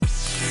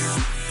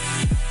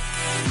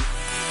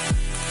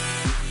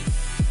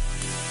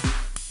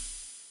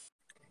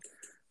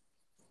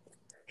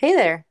Hey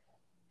there.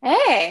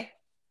 Hey,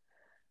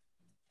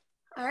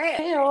 all right.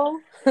 Hail.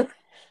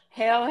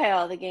 Hail,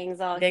 hail, the gang's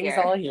all Gang's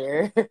all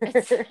here. here.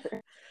 It's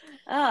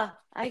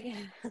I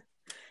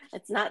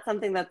it's not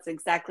something that's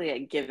exactly a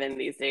given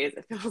these days,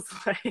 it feels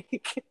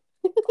like.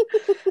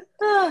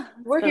 It's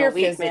We're been a here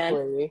week, man.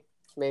 physically,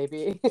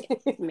 maybe.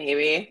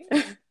 Maybe.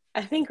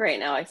 I think right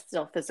now I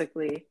still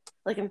physically,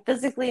 like I'm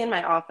physically in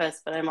my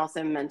office, but I'm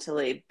also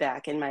mentally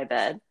back in my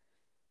bed.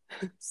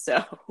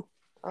 So,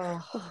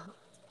 Oh,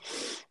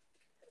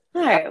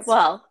 all right. that's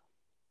Well,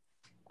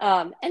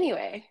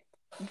 anyway,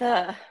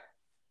 the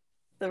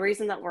the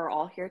reason that we're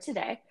all here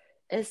today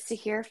is to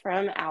hear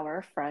from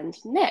our friend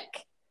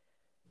Nick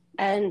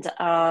and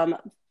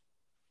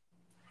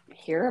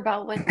hear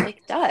about what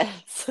Nick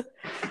does.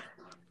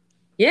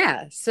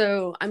 yeah.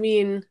 So,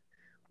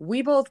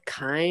 we both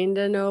kind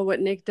of know what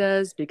Nick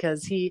does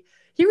because he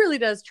really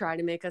does try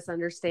to make us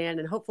understand,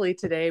 and hopefully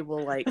today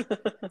we'll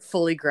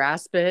fully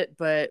grasp it.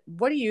 But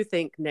what do you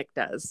think Nick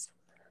does?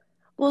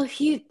 Well,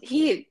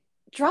 he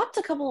dropped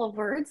a couple of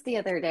words the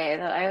other day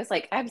that I was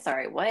like, I'm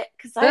sorry, what?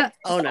 Because I've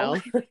Oh just no.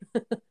 always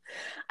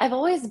I've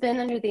always been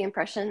under the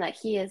impression that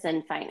he is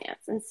in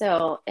finance. And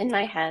so in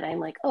my head, I'm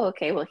like, oh,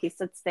 okay, well, he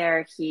sits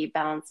there, he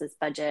balances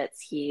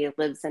budgets, he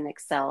lives in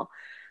Excel.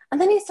 And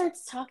then he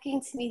starts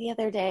talking to me the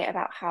other day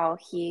about how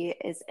he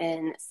is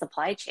in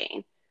supply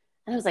chain.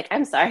 And I was like,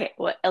 I'm sorry,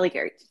 what, like,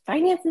 are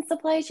finance and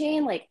supply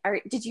chain? Like,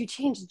 did you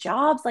change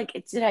jobs? Like,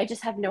 did I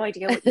just have no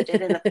idea what you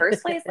did in the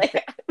first place?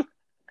 Like,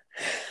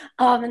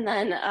 and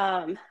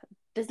then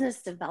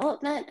business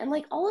development and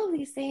like all of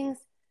these things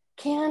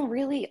can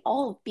really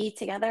all be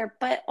together.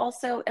 But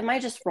also, am I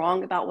just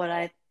wrong about what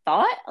I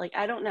thought? Like,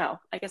 I don't know.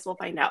 I guess we'll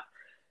find out.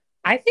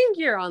 I think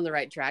you're on the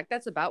right track.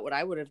 That's about what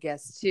I would have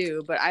guessed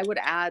too. But I would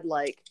add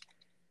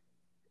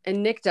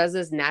and Nick does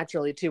this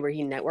naturally too, where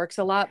he networks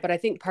a lot. But I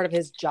think part of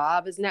his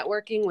job is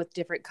networking with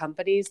different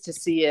companies to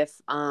see if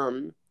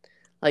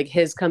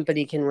his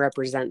company can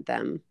represent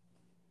them.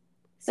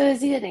 So,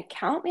 is he an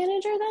account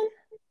manager then?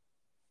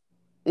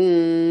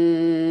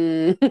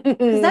 Mm.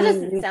 Because that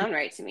doesn't sound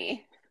right to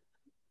me.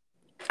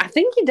 I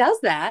think he does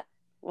that.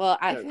 Well,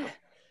 I I don't feel, know.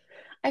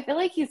 I feel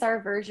like he's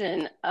our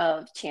version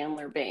of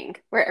Chandler Bing,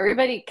 where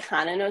everybody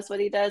kind of knows what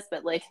he does,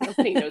 but like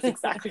nobody knows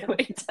exactly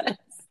what he does.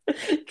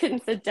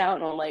 Couldn't sit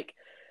down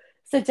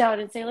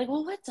and say like,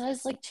 well, what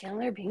does like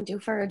Chandler Bing do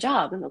for a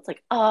job? And it's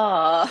like,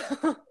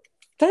 Doesn't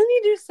he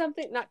do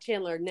something? Not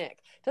Chandler, Nick.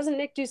 Doesn't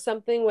Nick do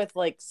something with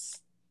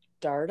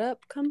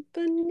startup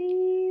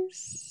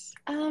companies?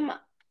 um,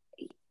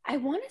 I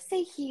want to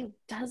say he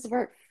does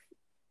work.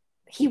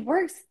 He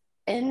works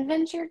in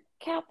venture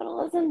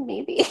capitalism,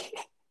 maybe.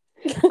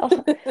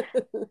 Oh,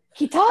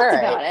 he All talked right.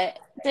 about it.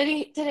 Did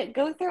he? Did it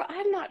go through?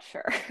 I'm not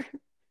sure.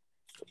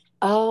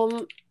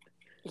 Um,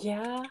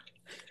 yeah,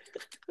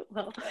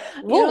 Well,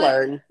 you know we'll what?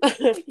 learn.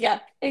 Yeah,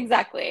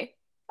 exactly.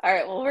 All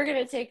right. Well, we're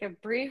gonna take a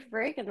brief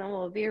break, and then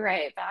we'll be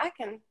right back,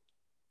 and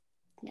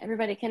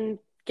everybody can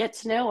get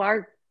to know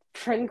our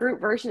friend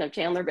group version of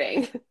Chandler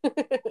Bing.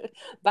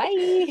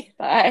 Bye.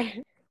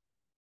 Bye.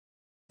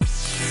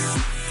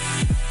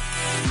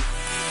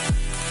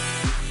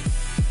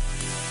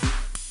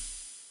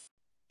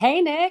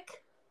 Hey, Nick.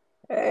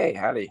 Hey,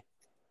 howdy.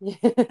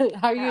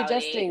 How are you Howdy.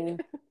 adjusting?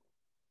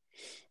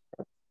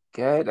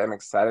 Good. I'm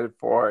excited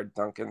for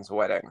Duncan's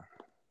wedding.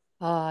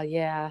 Oh,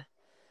 yeah.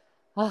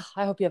 Oh,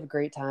 I hope you have a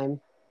great time.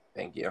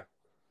 Thank you.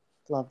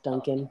 Love Oh,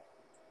 Duncan.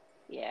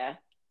 yeah.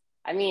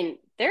 I mean,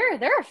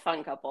 they're a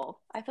fun couple.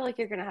 I feel like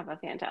you're gonna have a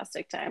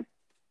fantastic time.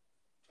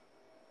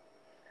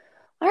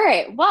 All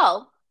right.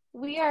 Well,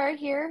 we are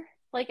here,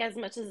 like, as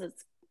much as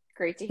it's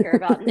great to hear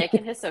about Nick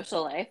and his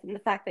social life and the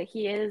fact that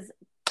he is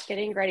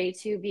getting ready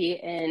to be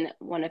in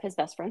one of his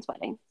best friend's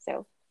wedding.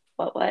 So,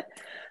 what?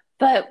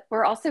 But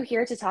we're also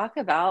here to talk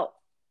about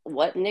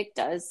what Nick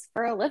does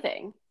for a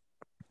living.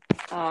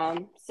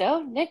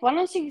 So, Nick, why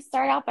don't you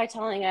start out by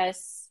telling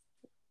us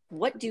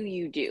what do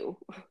you do?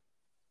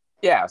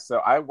 Yeah, so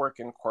I work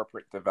in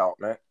corporate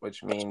development,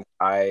 which means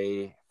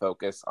I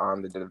focus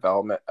on the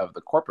development of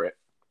the corporate,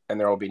 and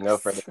there will be no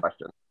further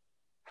questions.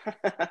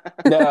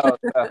 No.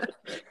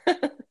 All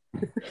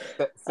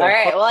So,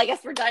 right. Well, I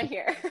guess we're done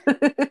here.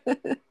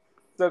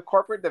 so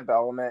corporate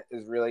development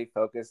is really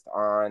focused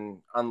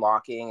on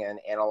unlocking and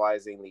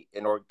analyzing the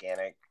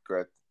inorganic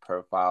growth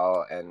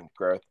profile and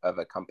growth of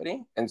a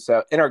company. And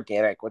so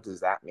inorganic, what does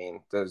that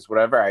mean? Does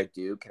whatever I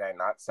do, can I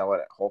not sell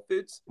it at Whole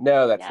Foods?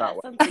 No, that's Yeah, not it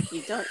what sounds like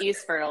you don't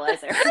use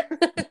fertilizer.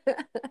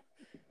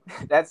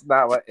 that's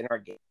not what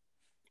inorganic.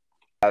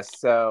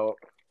 So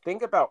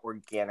think about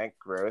organic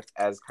growth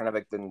as kind of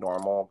like the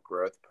normal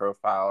growth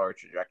profile or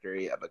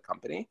trajectory of a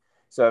company.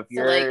 So if So,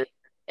 you're like,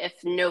 if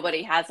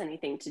nobody has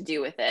anything to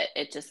do with it,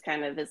 it just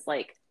kind of is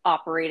like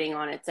operating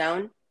on its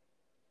own.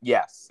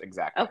 yes,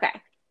 exactly. Okay.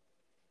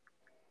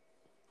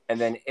 And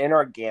then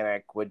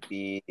inorganic would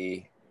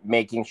be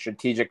making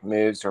strategic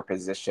moves or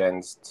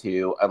positions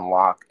to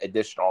unlock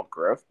additional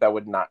growth that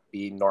would not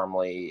be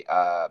normally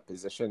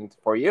positioned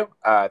for you.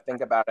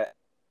 Think about it: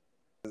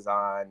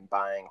 Amazon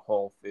buying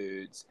Whole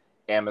Foods,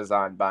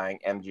 Amazon buying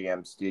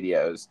MGM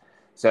Studios.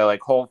 So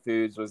like Whole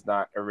Foods was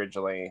not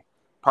originally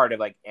part of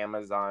like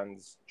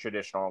Amazon's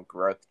traditional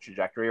growth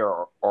trajectory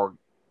or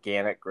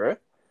organic growth.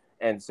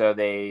 And so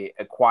they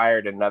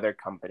acquired another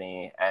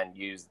company and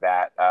used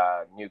that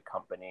new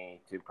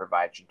company to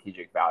provide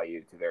strategic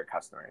value to their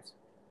customers.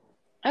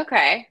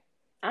 Okay.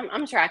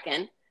 I'm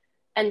tracking.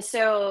 And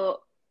so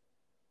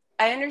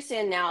I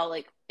understand now,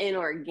 like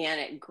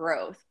inorganic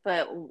growth,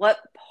 but what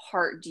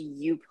part do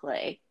you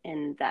play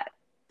in that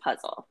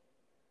puzzle?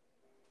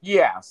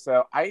 Yeah,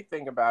 so I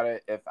think about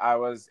it if I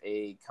was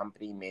a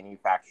company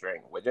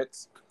manufacturing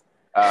widgets.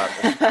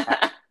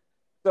 If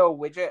So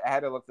widget, I had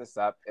to look this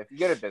up. If you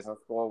go to business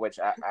school, which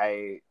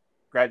I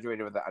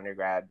graduated with an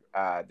undergrad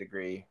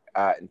degree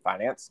in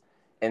finance,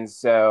 and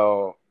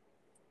so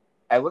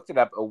I looked it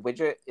up. A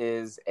widget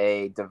is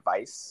a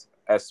device,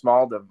 a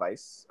small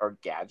device or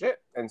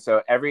gadget, and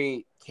so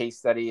every case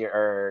study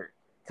or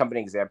company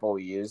example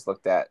we used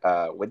looked at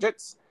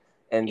widgets,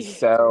 and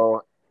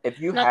so if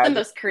you Not the had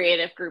most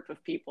creative group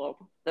of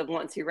people, the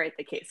ones who write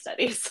the case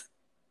studies.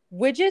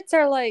 Widgets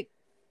are like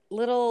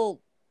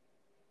little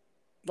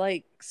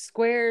like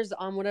squares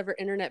on whatever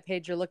internet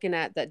page you're looking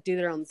at that do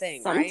their own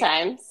thing, right?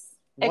 Sometimes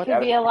it What could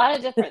be a lot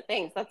of different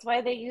things. That's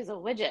why they use a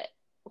widget.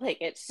 Like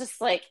it's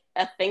just like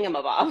a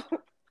thingamabob.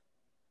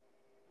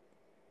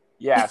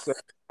 yeah, so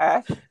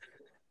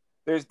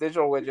there's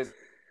digital widgets.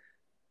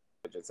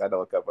 I had to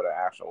look up what an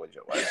actual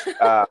widget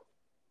was.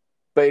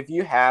 But if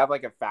you have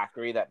like a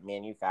factory that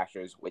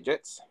manufactures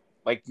widgets,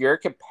 like your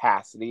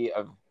capacity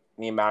of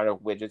the amount of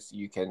widgets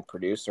you can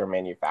produce or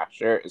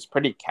manufacture is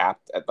pretty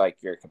capped at like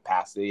your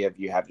capacity if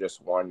you have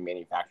just one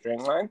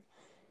manufacturing line.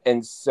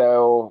 And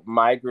so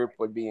my group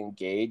would be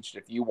engaged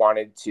if you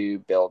wanted to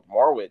build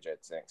more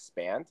widgets and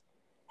expand.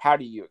 How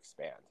do you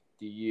expand?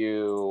 Do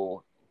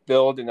you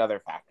build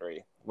another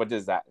factory? What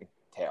does that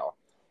entail?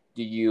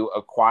 Do you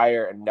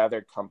acquire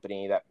another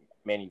company that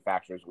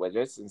manufactures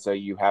widgets and so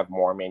you have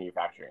more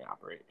manufacturing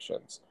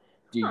operations?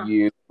 Do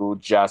you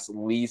just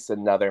lease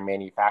another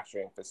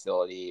manufacturing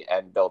facility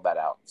and build that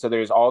out? So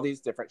there's all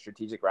these different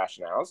strategic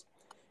rationales.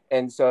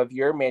 And so if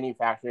you're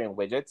manufacturing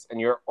widgets and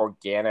your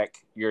organic,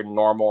 your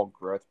normal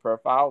growth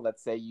profile,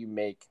 let's say you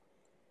make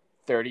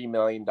 $30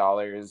 million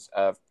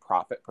of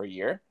profit per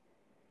year,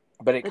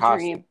 but it The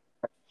costs dream.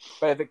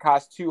 but if it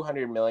costs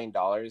 $200 million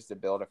to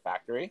build a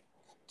factory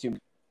to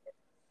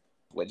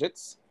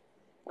widgets,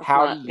 It's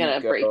how not do you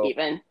gonna break go?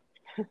 even.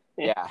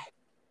 Yeah.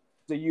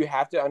 So you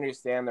have to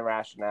understand the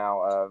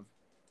rationale of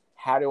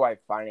how do I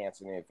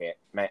finance a new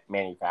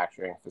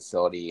manufacturing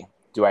facility?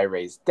 Do I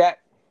raise debt?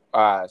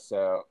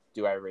 So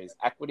do I raise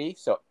equity?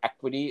 So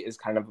equity is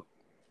kind of,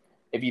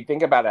 if you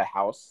think about a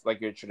house,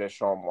 like your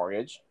traditional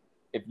mortgage,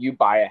 if you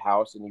buy a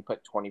house and you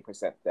put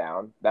 20%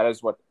 down, that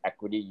is what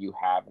equity you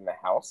have in the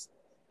house.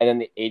 And then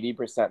the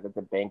 80% that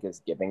the bank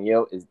is giving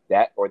you is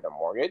debt or the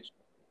mortgage.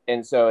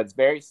 And so it's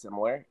very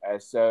similar.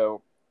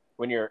 So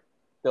when you're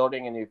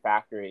building a new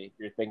factory,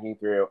 you're thinking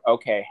through,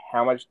 okay,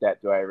 how much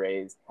debt do I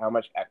raise? How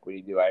much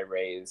equity do I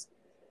raise?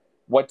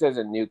 What does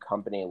a new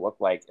company look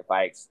like if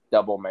I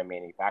double my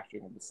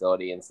manufacturing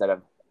facility? Instead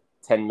of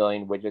 10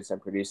 million widgets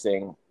I'm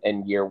producing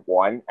in year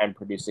one, I'm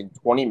producing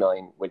 20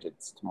 million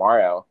widgets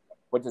tomorrow.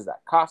 What does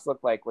that cost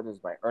look like? What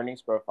does my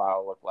earnings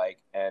profile look like?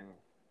 And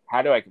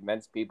how do I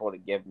convince people to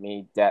give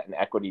me debt and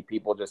equity?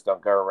 People just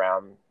don't go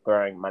around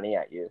throwing money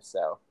at you.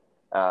 So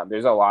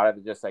there's a lot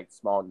of just like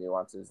small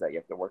nuances that you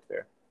have to work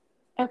through.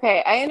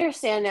 Okay, I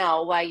understand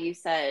now why you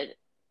said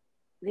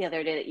the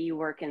other day that you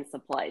work in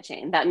supply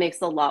chain. That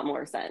makes a lot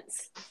more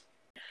sense.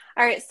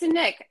 All right, so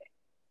Nick,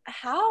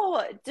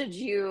 how did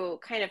you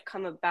kind of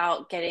come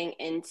about getting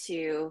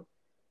into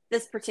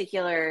this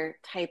particular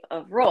type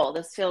of role?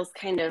 This feels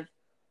kind of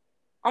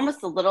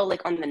almost a little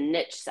like on the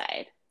niche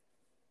side.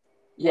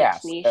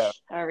 Yes. Niche,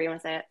 however you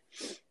want to say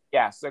it.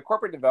 Yeah, so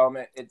corporate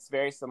development, it's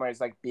very similar.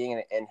 It's like being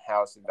an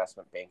in-house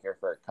investment banker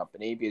for a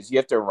company because you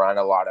have to run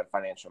a lot of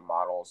financial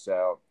models.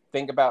 So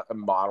think about a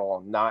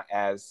model not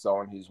as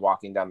someone who's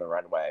walking down the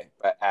runway,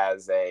 but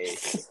as a...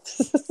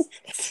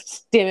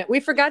 Damn it. We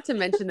forgot to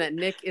mention that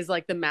Nick is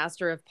like the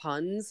master of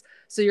puns.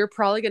 So you're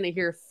probably going to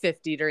hear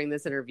 50 during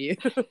this interview.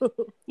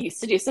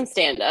 Used to do some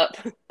stand-up.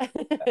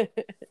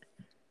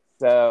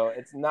 So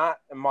it's not,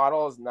 a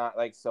model is not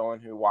like someone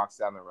who walks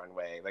down the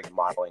runway, like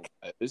modeling.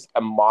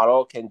 A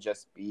model can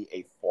just be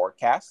a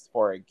forecast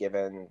for a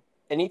given,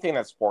 anything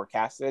that's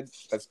forecasted.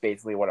 That's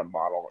basically what a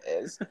model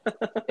is. You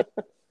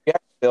have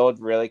to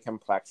build really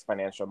complex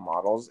financial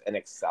models in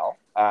Excel.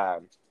 Oh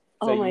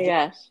my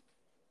gosh.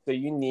 So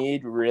you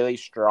need really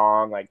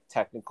strong, like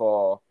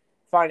technical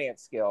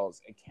finance skills,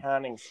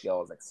 accounting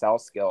skills, Excel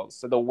skills.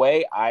 So the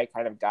way I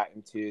kind of got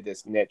into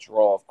this niche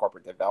role of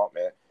corporate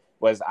development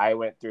was I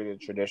went through the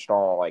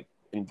traditional like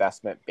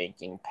investment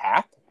banking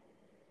path.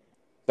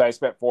 So I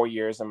spent 4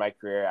 years of my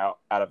career out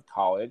of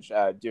college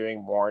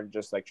doing more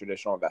just like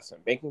traditional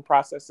investment banking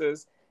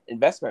processes.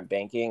 Investment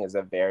banking is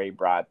a very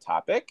broad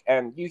topic,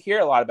 and you hear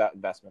a lot about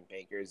investment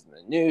bankers in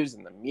the news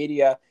and the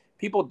media.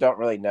 People don't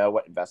really know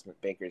what investment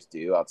bankers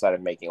do outside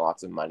of making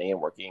lots of money and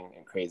working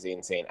in crazy,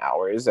 insane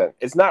hours. And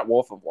it's not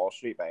Wolf of Wall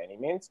Street by any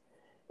means.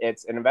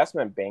 It's an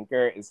investment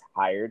banker is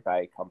hired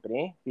by a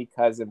company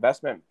because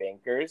investment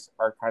bankers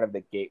are kind of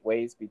the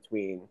gateways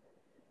between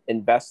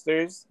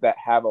investors that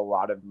have a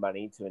lot of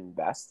money to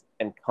invest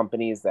and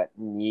companies that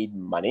need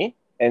money.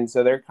 And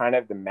so they're kind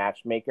of the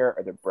matchmaker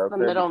or the broker,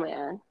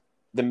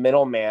 the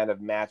middleman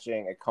of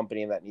matching a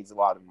company that needs a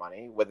lot of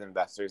money with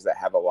investors that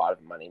have a lot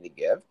of money to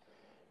give.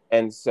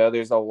 And so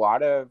there's a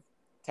lot of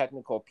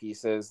technical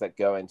pieces that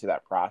go into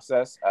that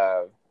process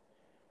of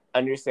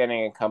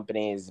understanding a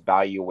company's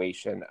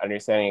valuation,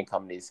 understanding a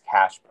company's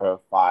cash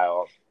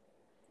profile,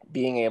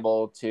 being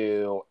able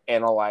to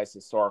analyze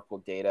historical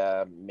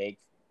data, make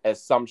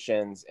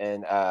assumptions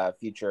in a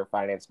future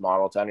finance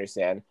model to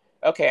understand,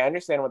 okay, I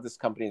understand what this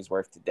company is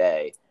worth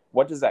today.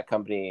 What does that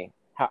company,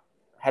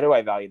 how do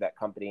I value that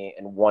company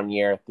in 1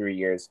 year, 3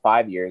 years,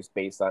 5 years,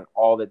 based on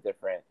all the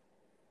different,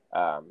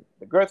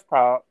 the growth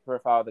profile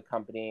of the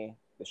company,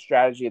 the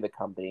strategy of the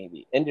company,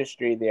 the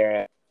industry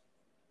there,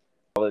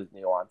 all those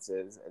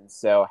nuances. And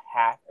so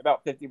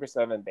about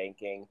 50% in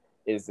banking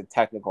is the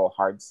technical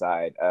hard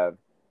side of,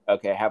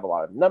 okay, I have a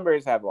lot of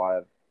numbers, I have a lot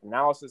of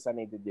analysis I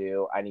need to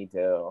do. I need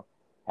to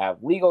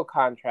have legal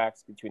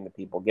contracts between the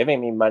people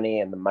giving me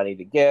money and the money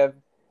to give.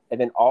 And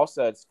then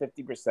also it's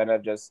 50%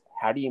 of just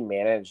how do you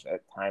manage a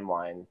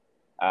timeline?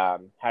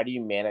 How do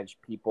you manage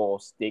people,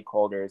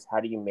 stakeholders? How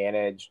do you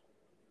manage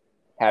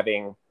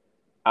having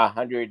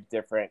 100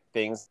 different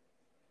things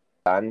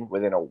done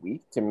within a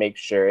week to make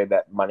sure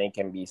that money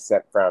can be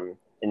sent from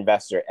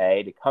investor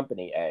A to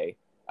company A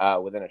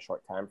within a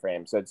short time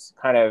frame? So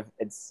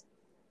it's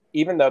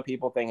even though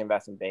people think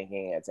investment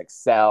banking, it's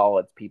Excel,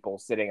 it's people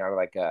sitting on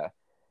like a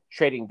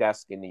trading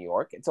desk in New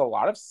York, it's a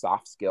lot of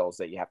soft skills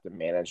that you have to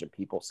manage and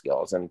people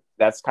skills. And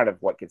that's kind of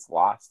what gets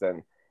lost.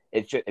 And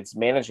it's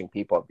managing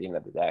people at the end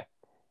of the day.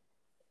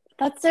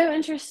 That's so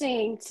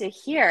interesting to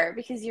hear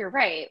because you're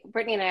right.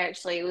 Brittany and I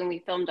actually, when we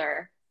filmed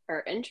our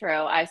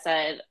intro, I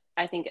said,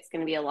 I think it's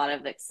going to be a lot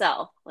of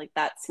Excel. Like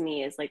that to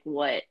me is like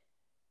what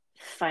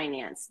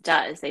finance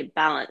does. They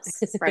balance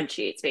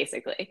spreadsheets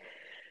basically.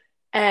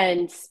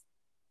 And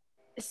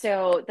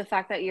so the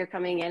fact that you're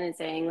coming in and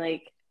saying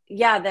like,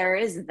 yeah, there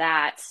is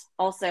that.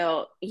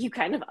 Also, you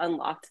kind of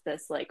unlocked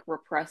this like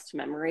repressed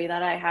memory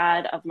that I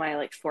had of my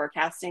like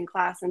forecasting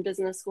class in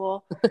business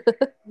school.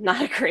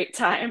 Not a great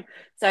time.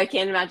 So I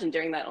can't imagine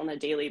doing that on a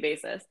daily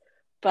basis.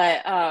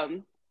 But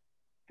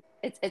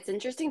it's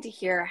interesting to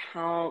hear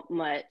how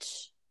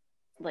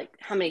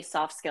many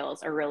soft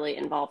skills are really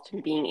involved in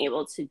being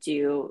able to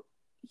do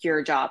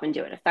your job and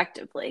do it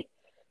effectively.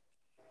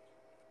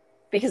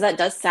 Because that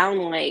does sound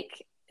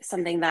like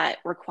something that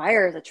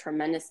requires a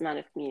tremendous amount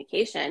of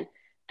communication.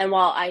 And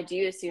while I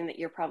do assume that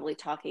you're probably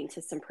talking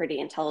to some pretty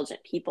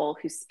intelligent people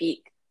who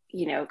speak,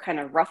 kind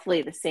of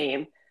roughly the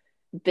same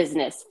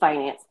business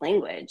finance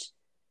language,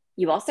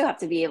 you also have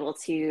to be able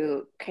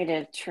to kind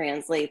of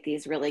translate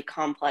these really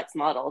complex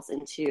models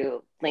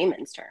into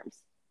layman's terms.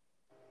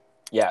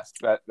 Yes,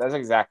 that's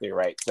exactly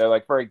right. So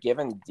like for a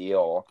given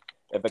deal,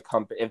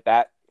 if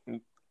that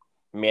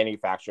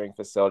manufacturing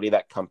facility,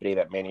 that company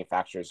that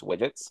manufactures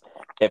widgets,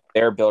 if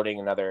they're building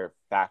another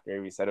factory,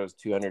 we said it was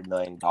 $200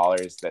 million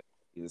that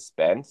they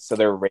spend. So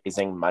they're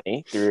raising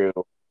money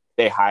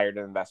they hired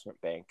an investment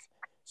bank.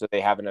 So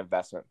they have an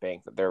investment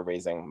bank that they're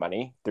raising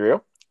money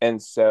through. And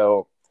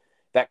so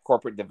that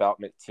corporate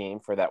development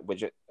team for that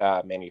widget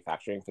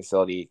manufacturing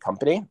facility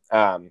company,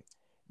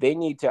 they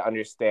need to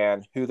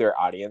understand who their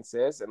audience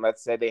is. And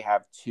let's say they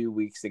have 2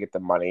 weeks to get the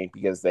money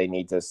because they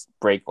need to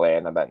break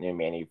land on that new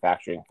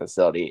manufacturing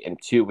facility in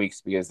 2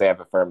 weeks because they have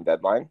a firm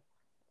deadline.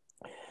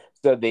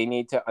 So they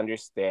need to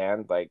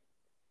understand, like,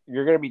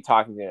 you're going to be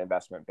talking to an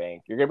investment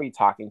bank. You're going to be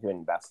talking to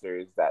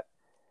investors that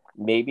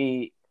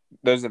maybe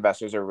those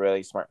investors are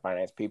really smart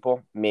finance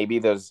people. Maybe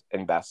those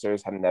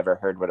investors have never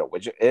heard what a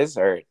widget is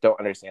or don't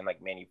understand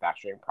like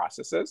manufacturing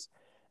processes.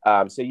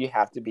 So you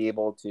have to be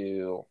able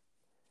to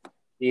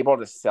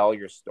sell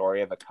your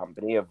story of a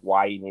company, of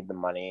why you need the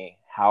money,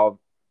 how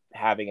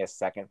having a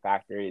second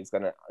factory is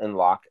going to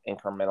unlock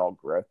incremental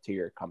growth to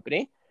your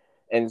company.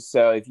 And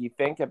so if you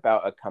think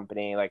about a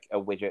company like a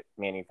widget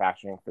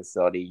manufacturing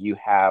facility, you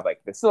have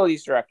like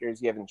facilities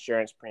directors, you have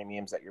insurance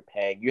premiums that you're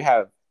paying, you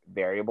have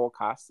variable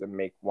costs to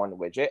make one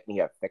widget, and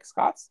you have fixed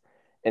costs.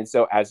 And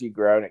so as you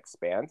grow and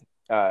expand,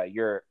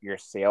 your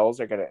sales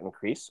are going to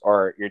increase,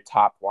 or your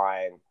top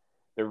line,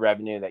 the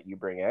revenue that you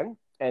bring in.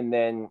 And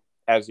then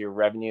as your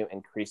revenue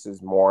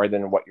increases more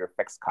than what your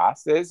fixed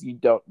cost is, you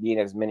don't need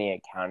as many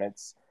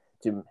accountants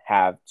to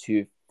have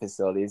two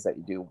facilities that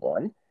you do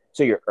one.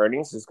 So your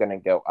earnings is going to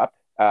go up,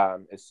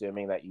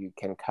 assuming that you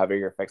can cover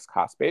your fixed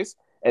cost base.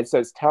 And so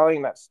it's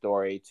telling that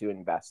story to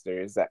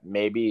investors that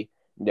maybe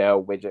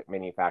know widget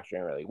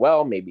manufacturing really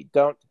well, maybe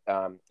don't.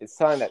 It's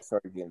telling that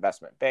story to the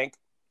investment bank.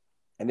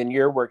 And then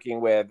you're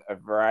working with a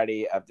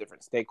variety of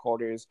different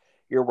stakeholders.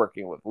 You're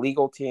working with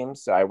legal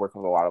teams. So I work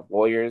with a lot of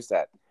lawyers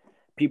that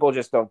people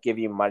just don't give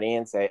you money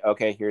and say,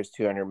 okay, here's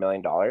 $200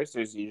 million.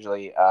 There's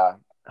usually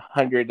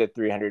 100 to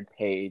 300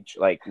 page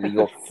like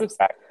legal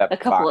a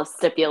couple of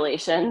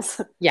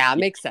stipulations. Yeah, it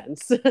makes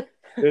sense.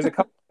 There's a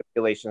couple of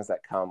stipulations that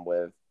come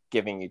with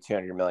giving you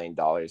 $200 million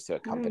to a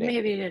company.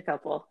 Maybe a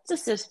couple,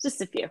 just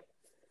a few.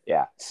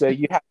 Yeah. So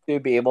you have to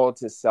be able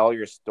to sell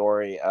your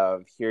story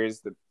of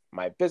here's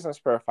my business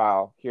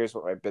profile. Here's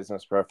what my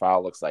business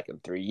profile looks like in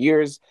 3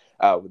 years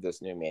with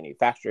this new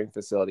manufacturing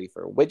facility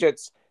for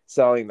widgets,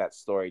 selling that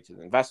story to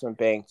the investment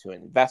bank, to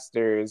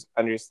investors,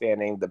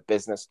 understanding the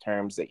business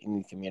terms that you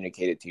need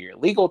communicated to your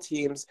legal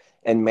teams,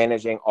 and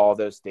managing all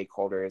those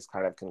stakeholders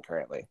kind of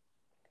concurrently.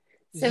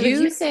 So would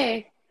you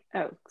say,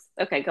 oh,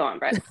 okay, go on,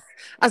 Brett.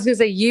 I was going to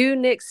say, you,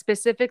 Nick,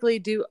 specifically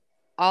do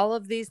all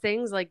of these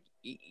things? Like,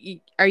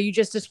 are you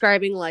just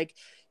describing like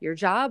your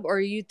job, or are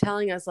you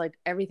telling us like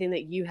everything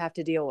that you have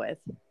to deal with?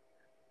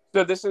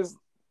 So this is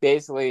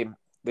basically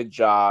the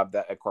job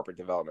that a corporate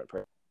development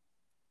person.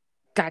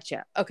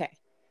 Gotcha. Okay.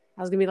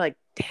 I was gonna be like,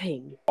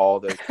 dang. All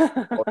those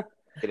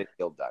get a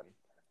deal done.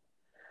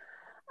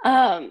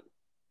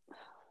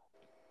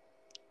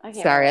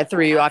 Sorry, I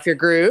threw you off your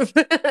groove.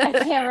 I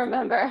can't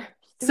remember.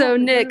 So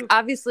Nick,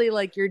 obviously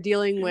like you're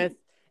dealing with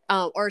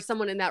or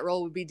someone in that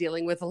role would be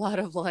dealing with a lot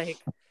of like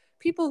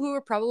people who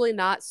are probably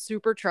not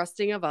super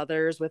trusting of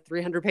others with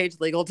 300-page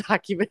legal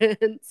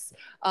documents.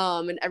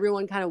 And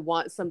everyone kind of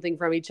wants something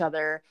from each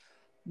other.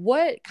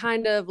 What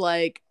kind of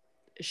like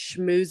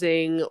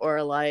schmoozing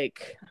or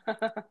like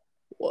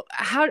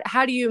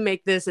how do you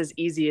make this as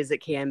easy as it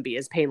can be,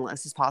 as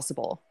painless as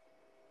possible?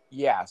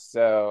 Yeah,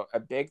 so a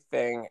big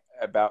thing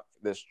about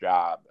this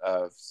job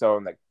of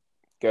someone that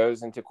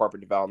goes into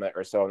corporate development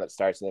or someone that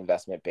starts in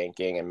investment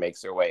banking and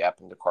makes their way up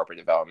into corporate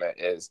development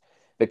is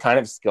the kind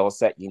of skill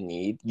set you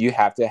need. You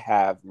have to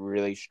have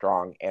really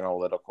strong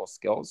analytical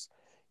skills.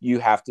 You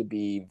have to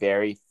be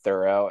very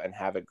thorough and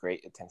have a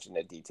great attention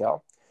to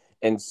detail.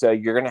 And so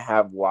you're going to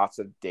have lots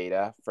of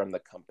data from the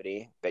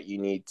company that you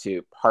need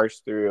to parse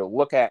through,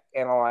 look at,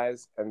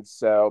 analyze. And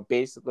so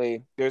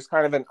basically, there's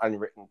kind of an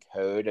unwritten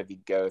code if you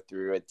go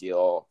through a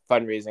deal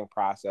fundraising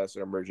process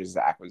or mergers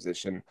and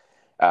acquisition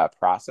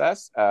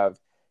process of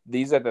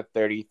these are the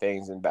 30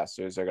 things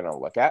investors are going to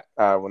look at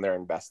when they're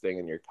investing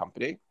in your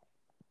company.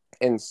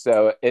 And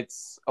so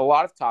it's a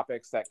lot of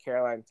topics that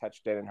Caroline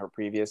touched in her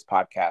previous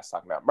podcast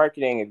talking about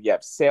marketing. If you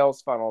have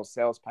sales funnels,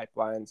 sales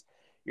pipelines,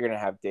 you're going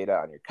to have data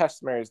on your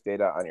customers,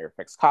 data on your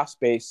fixed cost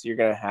base. You're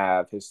going to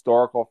have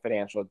historical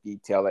financial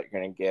detail that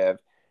you're going to give.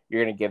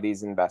 You're going to give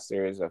these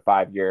investors a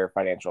 5-year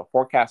financial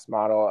forecast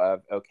model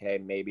of, okay,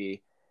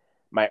 maybe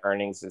my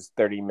earnings is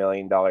 $30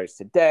 million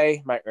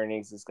today. My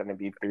earnings is going to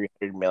be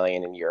 $300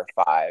 million in year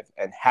 5.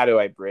 And how do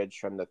I bridge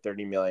from the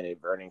 $30 million of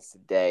earnings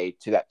today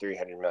to that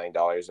 $300 million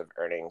of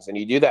earnings? And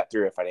you do that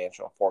through a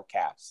financial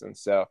forecast. And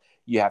so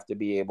you have to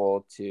be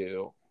able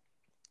to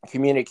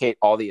communicate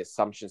all the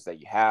assumptions that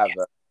you have.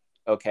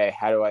 Okay,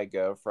 how do I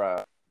go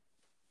from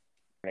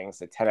earnings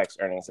to 10x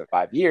earnings in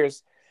 5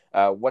 years?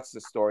 What's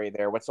the story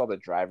there? What's all the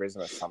drivers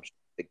and assumptions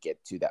to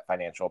get to that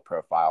financial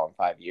profile in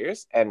 5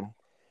 years? And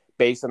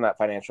based on that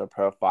financial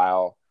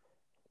profile,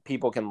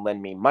 people can lend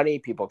me money,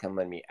 people can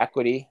lend me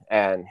equity,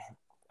 and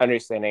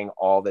understanding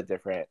all the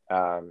different,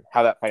 how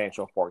that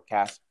financial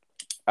forecast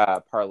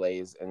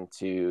parlays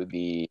into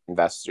the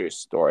investor's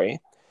story.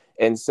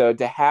 And so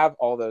to have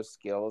all those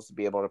skills, to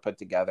be able to put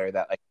together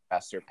that like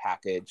investor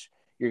package,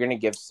 you're going to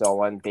give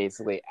someone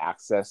basically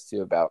access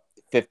to about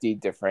 50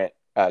 different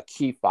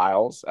key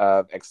files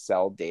of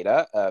Excel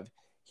data of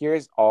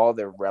here's all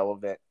the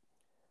relevant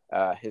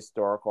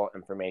historical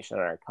information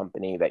on our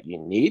company that you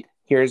need.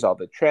 Here's all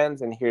the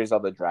trends and here's all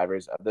the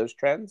drivers of those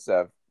trends.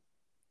 So,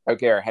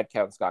 okay, our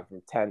headcount's gone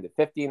from 10 to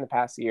 50 in the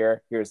past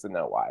year. Here's the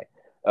know why.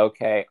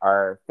 Okay,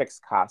 our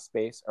fixed cost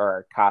base or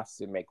our cost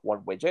to make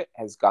one widget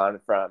has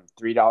gone from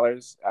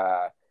 $3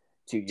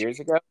 2 years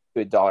ago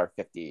to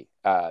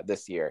 $1.50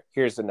 this year.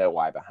 Here's the know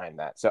why behind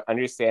that. So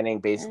understanding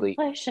basically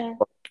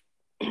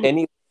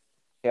any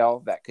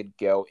detail that could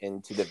go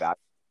into the value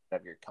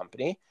of your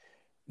company.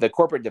 The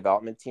corporate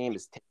development team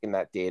is taking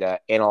that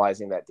data,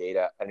 analyzing that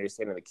data,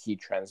 understanding the key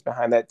trends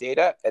behind that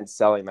data, and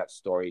selling that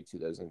story to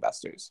those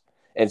investors.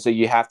 And so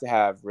you have to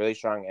have really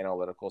strong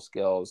analytical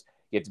skills.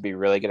 You have to be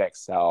really good at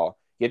Excel.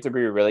 You have to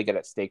be really good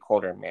at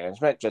stakeholder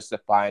management just to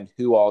find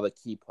who all the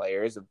key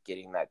players of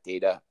getting that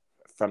data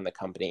from the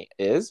company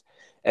is.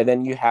 And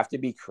then you have to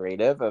be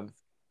creative of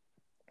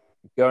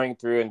going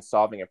through and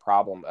solving a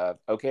problem of,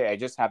 okay, I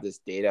just have this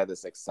data,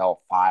 this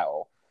Excel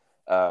file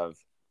of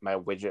my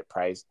widget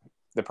price.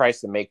 The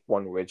price to make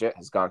one widget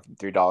has gone from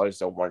 $3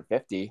 to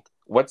 $150.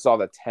 What's all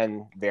the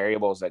 10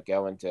 variables that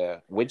go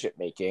into widget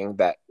making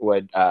that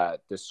would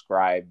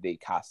describe the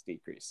cost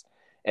decrease?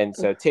 And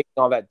so taking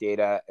all that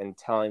data and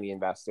telling the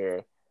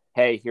investor,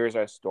 hey, here's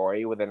our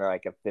story within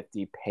like a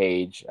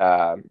 50-page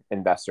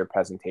investor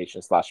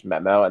presentation /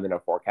 memo and then a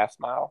forecast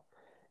model.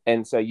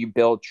 And so you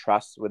build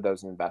trust with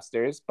those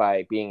investors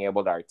by being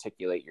able to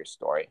articulate your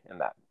story in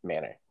that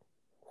manner.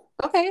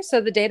 Okay, so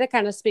the data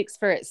kind of speaks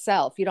for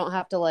itself. You don't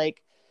have to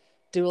like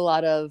do a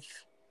lot of,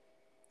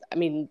 I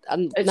mean,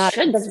 it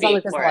doesn't sound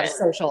like there's a lot of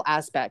social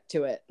aspect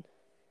to it.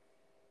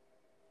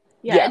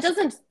 Yeah,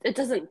 yes. It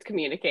doesn't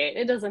communicate.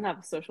 It doesn't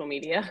have social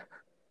media.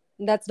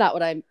 That's not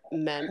what I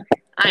meant.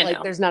 I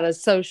know. There's not a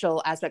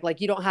social aspect.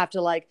 Like you don't have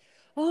to like,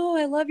 oh,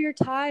 I love your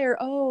tie, or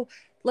oh,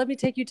 let me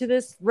take you to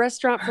this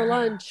restaurant for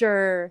lunch,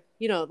 or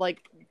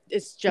like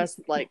it's just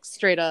like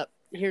straight up,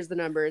 here's the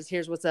numbers,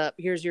 here's what's up,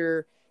 here's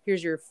your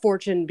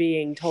fortune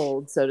being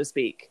told, so to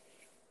speak.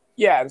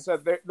 Yeah, and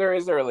so there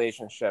is a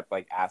relationship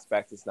like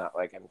aspect. It's not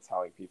like I'm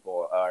telling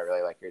people, oh, I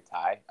really like your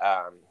tie.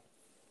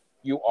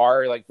 You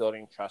are like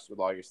building trust with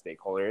all your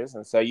stakeholders,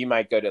 and so you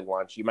might go to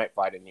lunch, you might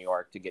fly to New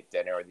York to get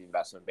dinner with the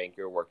investment bank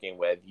you're working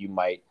with, you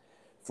might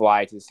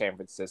fly to San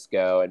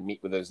Francisco and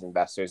meet with those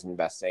investors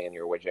investing in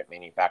your widget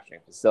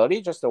manufacturing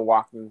facility just to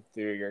walk them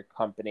through your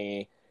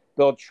company,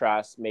 build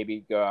trust,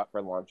 maybe go out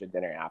for lunch and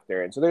dinner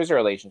after. And so there's a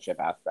relationship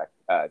aspect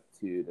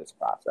to this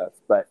process,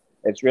 but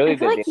it's really I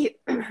feel the like you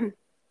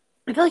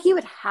I feel like you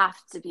would have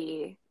to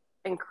be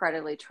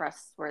incredibly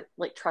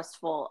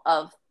trustful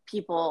of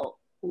people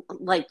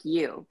like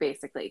you,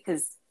 basically.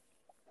 Because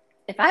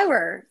if I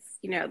were,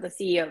 the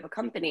CEO of a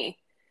company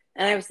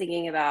and I was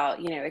thinking about,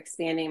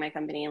 expanding my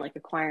company and like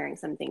acquiring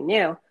something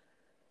new,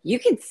 you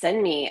could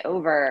send me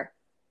over,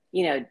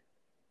 you know,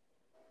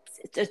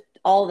 just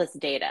all this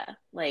data.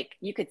 Like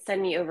you could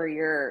send me over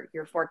your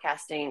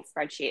forecasting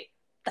spreadsheet.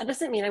 That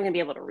doesn't mean I'm going to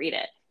be able to read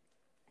it.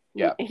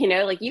 yeah.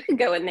 Like you could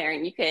go in there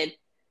and you could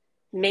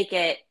make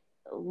it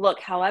look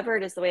however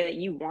it is the way that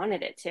you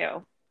wanted it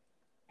to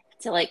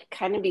like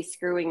kind of be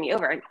screwing me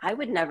over. And I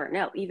would never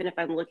know, even if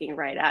I'm looking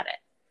right at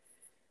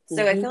it.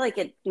 So I feel like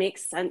it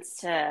makes sense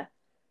to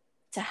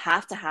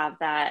have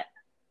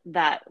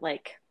that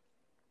like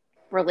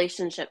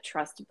relationship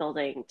trust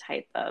building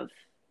type of,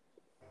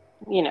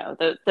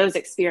 those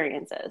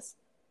experiences.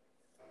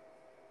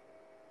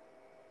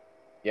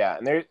 Yeah,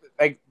 and there's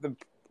like the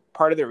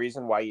part of the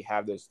reason why you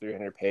have those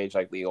 300-page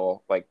like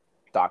legal like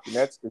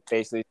documents is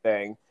basically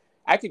saying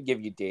I could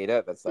give you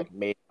data that's like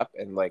made up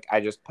and like I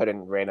just put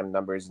in random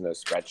numbers in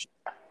those spreadsheets.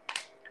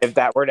 If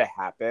that were to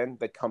happen,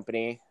 the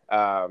company,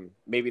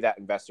 maybe that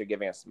investor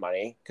giving us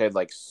money could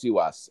like sue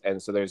us.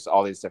 And so there's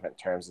all these different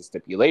terms and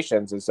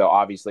stipulations. And so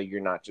obviously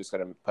you're not just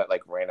going to put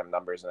like random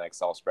numbers in an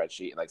Excel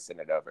spreadsheet and like send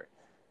it over.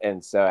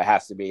 And so it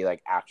has to be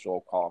like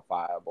actual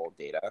qualifiable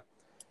data.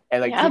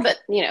 And like Yeah,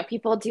 but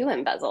people do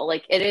embezzle.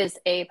 Like it is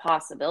a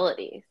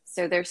possibility.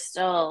 So it's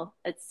still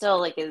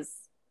like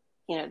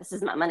this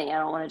is my money. I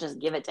don't want to just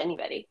give it to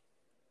anybody.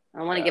 I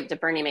don't want to give it to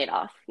Bernie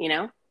Madoff,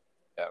 Yeah.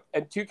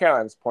 And to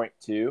Caroline's point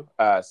too,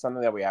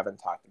 something that we haven't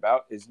talked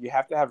about is you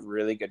have to have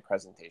really good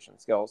presentation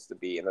skills to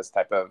be in this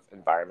type of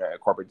environment,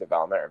 corporate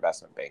development or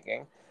investment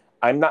banking.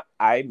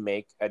 I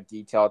make a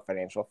detailed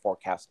financial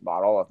forecast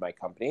model of my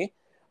company.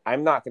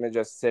 I'm not going to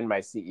just send my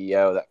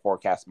CEO that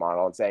forecast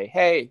model and say,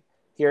 hey,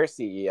 here,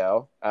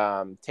 CEO,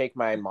 take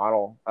my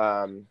model,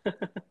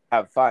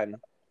 have fun.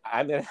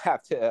 I'm going to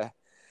have to,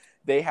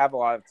 they have a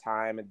lot of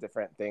time and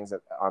different things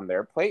on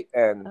their plate.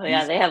 And oh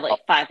yeah, they have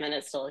like 5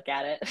 minutes to look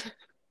at it.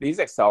 These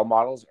Excel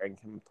models are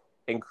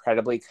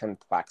incredibly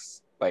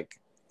complex, like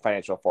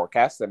financial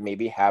forecasts that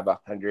maybe have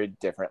 100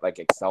 different like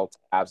Excel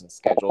tabs and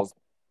schedules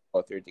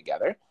go through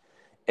together.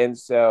 And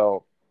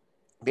so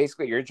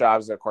basically your job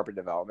as a corporate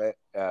development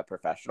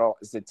professional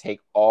is to take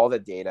all the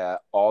data,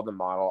 all the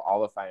model,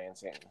 all the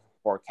financing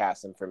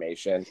forecast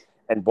information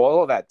and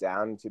boil that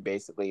down to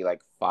basically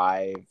like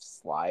five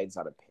slides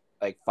in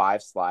a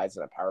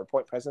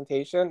PowerPoint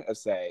presentation of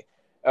say,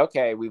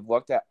 okay, we've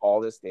looked at all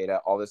this data,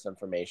 all this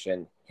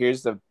information.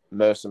 Here's the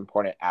most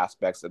important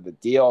aspects of the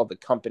deal, the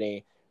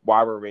company,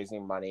 why we're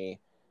raising money,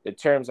 the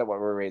terms of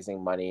what we're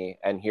raising money,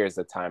 and here's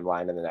the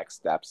timeline and the next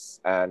steps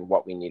and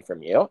what we need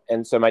from you.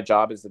 And so my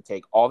job is to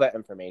take all that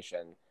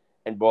information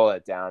and boil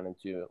it down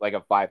into like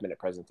a 5-minute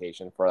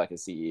presentation for like a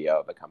CEO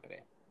of a company.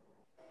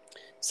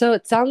 So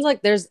it sounds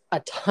like there's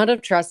a ton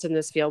of trust in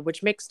this field,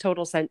 which makes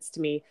total sense to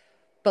me.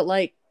 But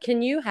like,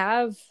 can you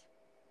have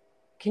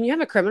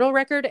a criminal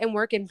record and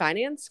work in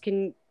finance?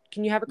 Can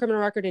you have a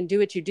criminal record and do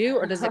what you do?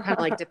 Or does it kind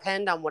of like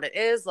depend on what it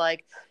is?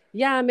 Like,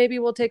 yeah, maybe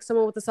we'll take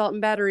someone with assault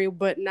and battery,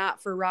 but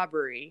not for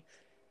robbery.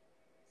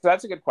 So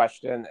that's a good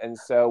question. And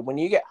so when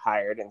you get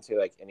hired into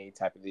like any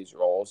type of these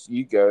roles,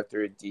 you go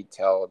through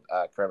detailed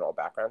criminal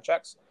background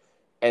checks.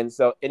 And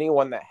so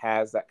anyone that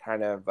has that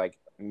kind of like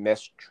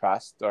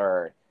mistrust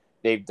or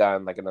they've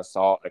done like an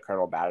assault, a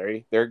criminal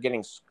battery, they're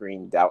getting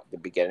screened out at the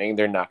beginning.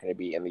 They're not going to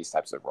be in these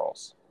types of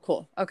roles.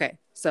 Cool. Okay.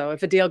 So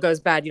if a deal goes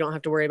bad, you don't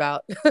have to worry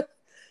about,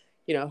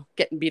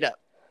 getting beat up.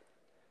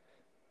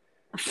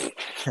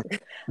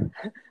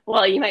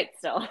 Well, you might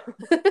still.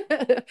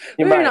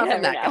 Maybe not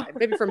from that guy.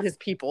 Maybe from his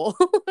people.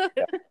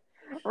 Yeah.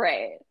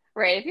 Right.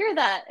 If you're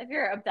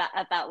at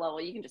that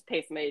level, you can just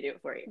pay somebody to do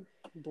it for you.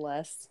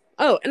 Bless.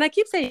 Oh, and I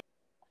keep saying,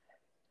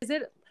 is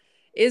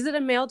it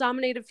a male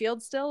dominated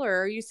field still,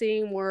 or are you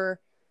seeing more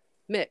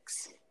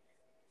mix?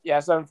 Yeah.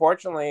 So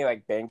unfortunately,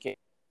 like banking,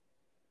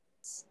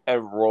 it's a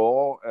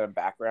role and a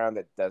background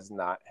that does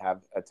not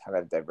have a ton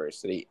of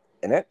diversity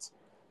in it.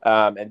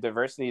 And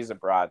diversity is a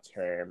broad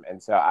term.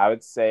 And so I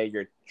would say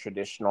your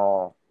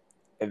traditional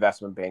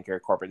investment banker,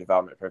 corporate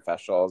development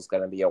professional is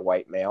going to be a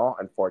white male,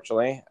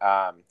 unfortunately.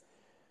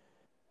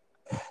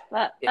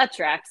 That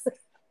tracks.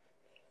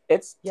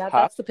 It's tough.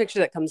 That's the picture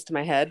that comes to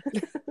my head.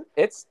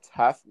 It's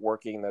tough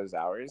working those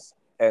hours.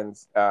 and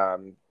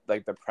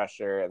like the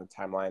pressure and the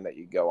timeline that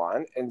you go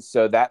on. And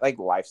so that like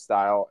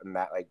lifestyle and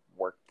that like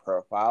work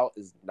profile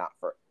is not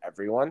for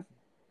everyone.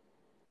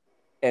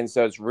 And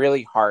so it's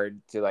really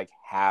hard to like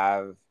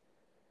have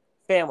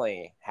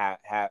family,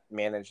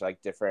 manage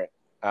like different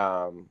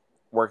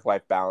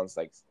work-life balance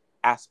like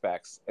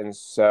aspects. And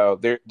so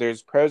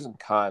there's pros and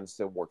cons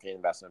to working in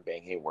investment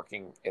banking,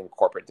 working in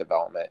corporate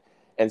development.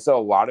 And so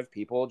a lot of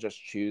people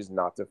just choose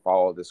not to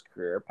follow this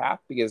career path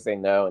because they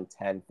know in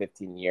 10,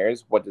 15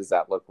 years, what does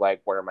that look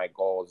like? What are my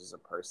goals as a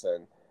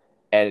person?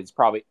 And it's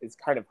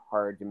kind of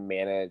hard to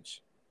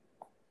manage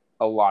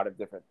a lot of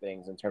different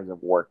things in terms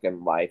of work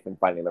and life and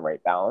finding the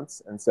right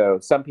balance. And so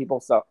some people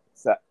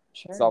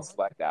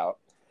self-select out.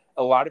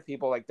 A lot of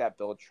people like that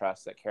build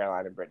trust that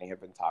Caroline and Brittany have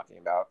been talking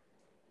about.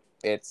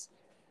 It's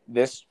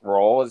this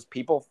role is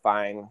people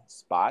find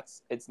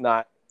spots. It's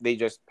not, they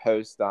just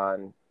post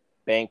on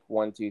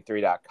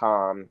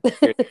bank123.com.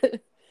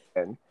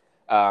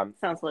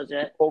 Sounds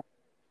legit.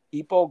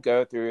 People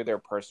go through their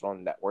personal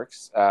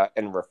networks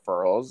and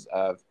referrals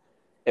of,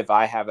 if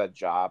I have a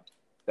job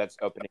that's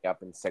opening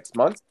up in 6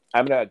 months,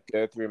 I'm going to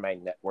go through my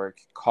network,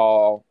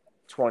 call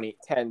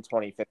 10,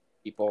 20, 50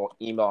 people,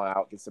 email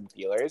out to some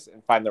dealers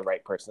and find the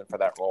right person for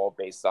that role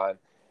based on,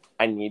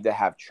 I need to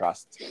have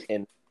trust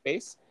in the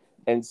space.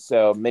 And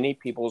so many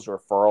people's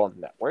referral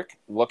network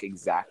look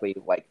exactly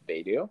like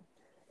they do.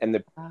 And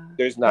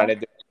there's not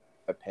a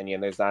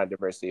opinion, there's not a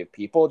diversity of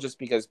people, just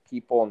because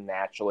people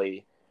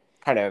naturally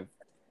kind of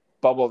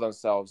bubble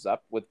themselves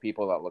up with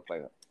people that look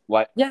like them.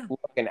 Look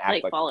and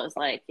act like follows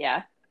like,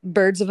 yeah.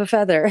 Birds of a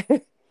feather.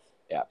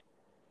 Yeah.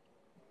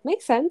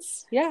 Makes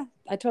sense. Yeah,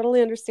 I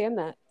totally understand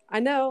that. I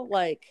know,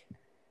 like,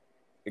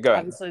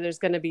 obviously there's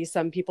going to be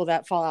some people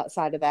that fall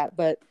outside of that,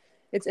 but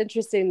it's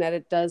interesting that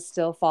it does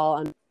still fall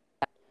under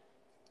that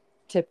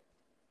typical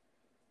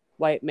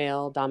white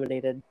male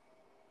dominated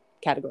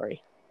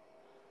category.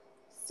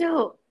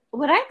 So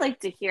what I'd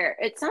like to hear,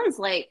 it sounds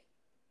like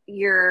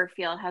your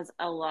field has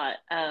a lot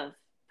of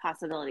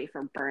possibility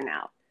for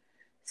burnout.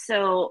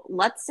 So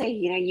let's say,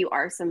 you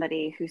are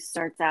somebody who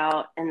starts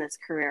out in this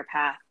career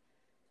path,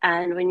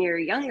 and when you're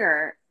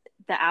younger,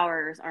 the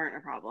hours aren't a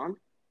problem.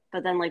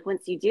 But then like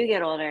once you do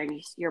get older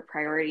and your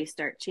priorities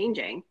start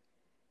changing,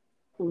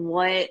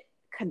 what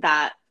could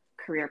that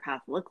career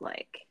path look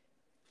like?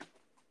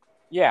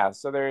 Yeah,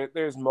 so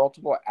there's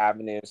multiple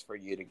avenues for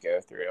you to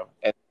go through.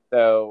 And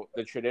so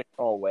the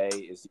traditional way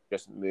is you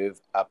just move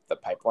up the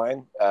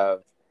pipeline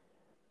of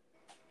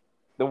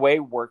the way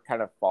work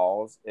kind of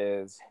falls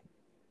is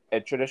a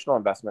traditional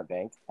investment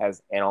bank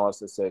has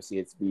analysts,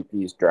 associates,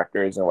 VPs,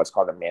 directors, and what's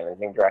called a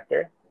managing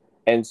director.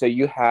 And so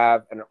you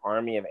have an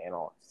army of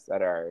analysts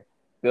that are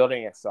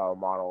building Excel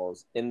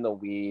models in the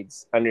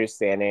weeds,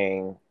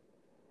 understanding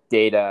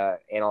data,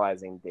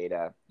 analyzing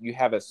data. You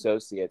have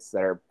associates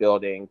that are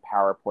building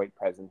PowerPoint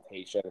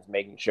presentations,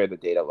 making sure the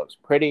data looks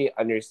pretty,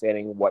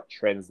 understanding what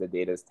trends the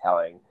data is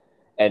telling,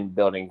 and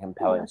building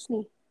compelling.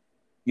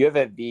 You have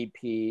a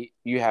VP,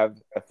 you have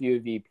a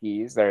few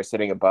VPs that are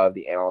sitting above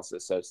the analyst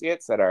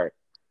associates that are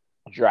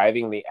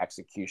driving the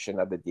execution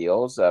of the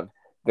deals.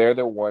 They're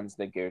the ones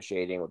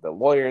negotiating with the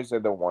lawyers, they're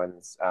the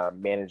ones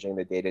managing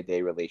the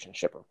day-to-day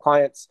relationship with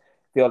clients,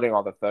 fielding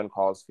all the phone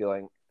calls,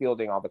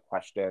 fielding all the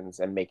questions,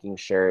 and making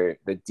sure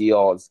the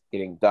deal is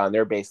getting done.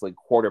 They're basically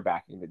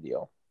quarterbacking the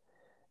deal.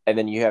 And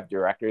then you have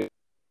directors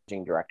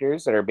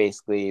that are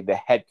basically the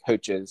head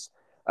coaches,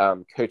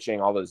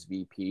 coaching all those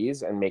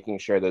VPs and making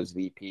sure those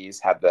VPs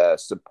have the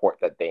support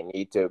that they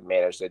need to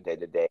manage the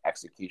day-to-day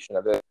execution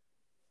of it.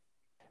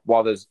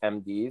 While those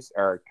MDs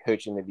are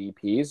coaching the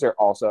VPs, they're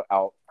also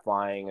out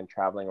flying and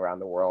traveling around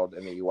the world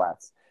in the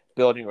US,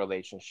 building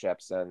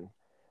relationships and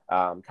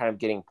kind of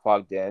getting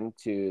plugged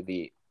into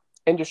the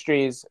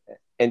industries,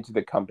 into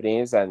the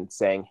companies, and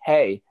saying,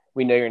 hey,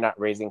 we know you're not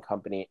raising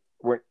capital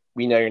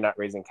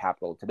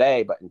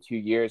today, but in 2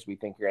 years, we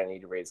think you're going to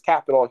need to raise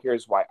capital.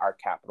 Here's why our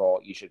capital,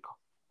 you should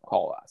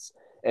call us.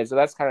 And so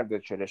that's kind of the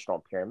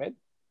traditional pyramid.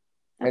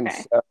 Okay. And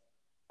so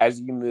as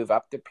you move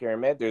up the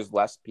pyramid, there's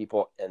less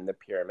people in the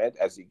pyramid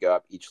as you go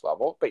up each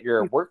level, but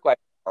your work-life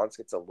balance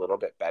gets a little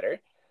bit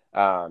better.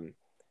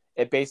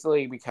 It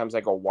basically becomes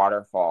like a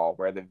waterfall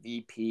where the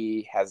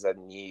VP has a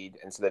need,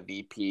 and so the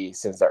VP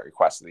sends that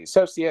request to the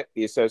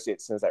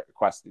associate sends that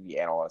request to the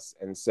analyst.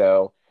 And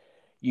so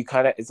you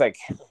kind of, it's like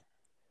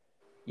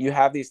you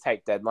have these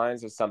tight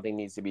deadlines if something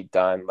needs to be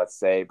done, let's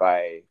say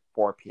by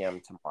 4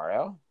 p.m.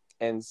 tomorrow.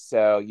 And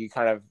so you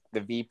kind of,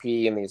 the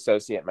VP and the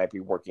associate might be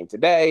working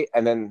today,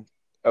 and then,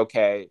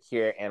 okay,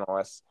 here,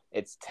 analysts,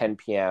 it's 10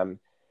 p.m.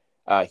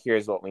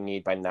 Here's what we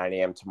need by 9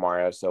 a.m.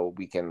 tomorrow so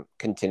we can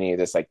continue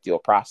this like deal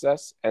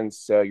process. And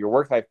so your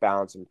work-life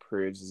balance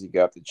improves as you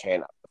go up the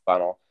chain, up the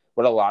funnel.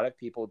 What a lot of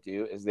people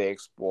do is they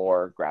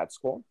explore grad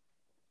school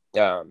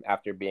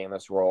after being in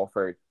this role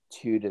for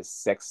 2 to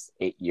 6,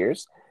 8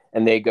 years.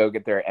 And they go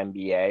get their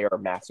MBA or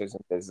Master's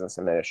in Business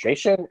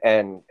Administration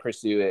and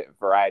pursue a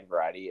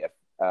variety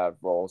of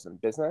roles in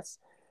business.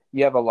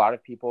 You have a lot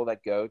of people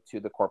that go to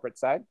the corporate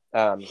side,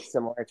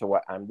 similar to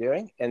what I'm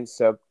doing. And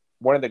so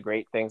one of the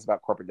great things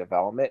about corporate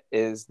development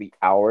is the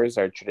hours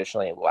are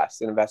traditionally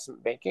less in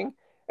investment banking.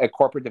 A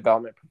corporate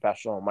development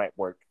professional might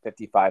work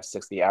 55,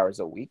 60 hours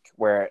a week,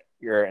 where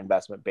your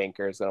investment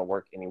banker is going to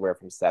work anywhere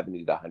from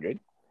 70 to 100.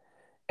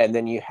 And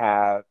then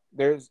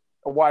there's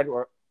a wide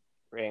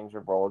range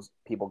of roles.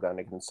 People go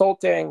into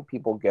consulting,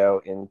 people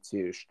go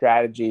into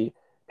strategy,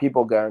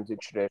 people go into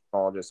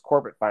traditional just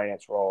corporate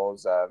finance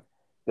roles of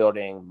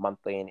building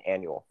monthly and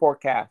annual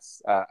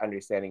forecasts,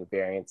 understanding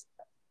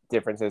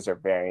differences or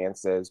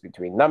variances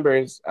between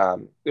numbers.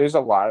 There's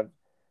a lot of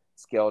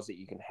skills that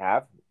you can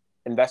have.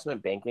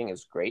 Investment banking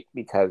is great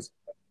because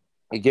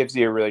it gives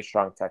you a really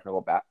strong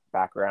technical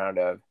background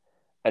of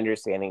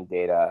understanding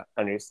data,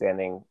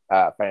 understanding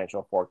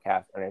financial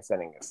forecast,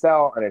 understanding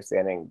Excel,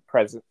 understanding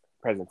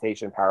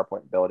presentation,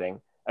 PowerPoint building,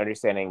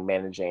 understanding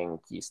managing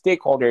key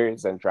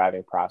stakeholders and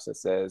driving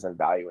processes and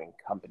valuing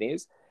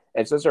companies.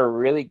 And so it's a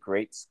really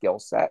great skill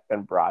set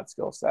and broad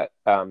skill set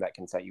that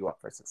can set you up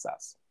for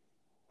success.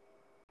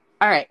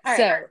 All right.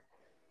 So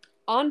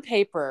on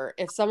paper,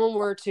 if someone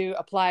were to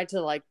apply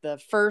to like the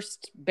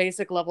first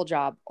basic level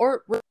job,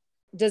 or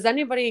does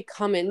anybody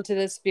come into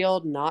this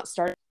field not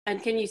start?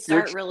 And can you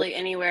start really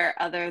anywhere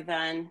other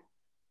than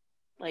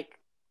like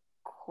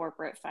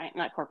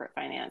not corporate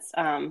finance,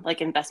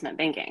 like investment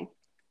banking?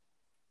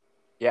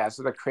 Yeah.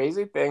 So the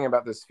crazy thing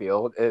about this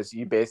field is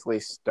you basically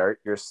start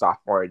your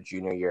sophomore or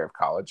junior year of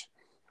college.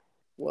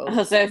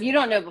 Whoa. So if you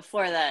don't know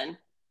before then,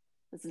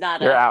 it's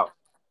not You're out.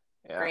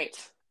 Yeah.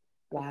 Great.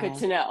 Wow. Good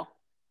to know.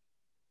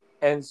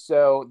 And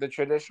so the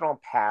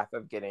traditional path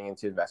of getting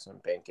into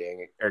investment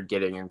banking or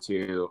getting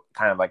into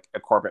kind of like a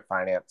corporate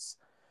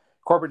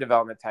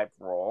development type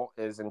role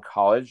is in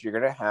college. You're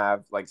going to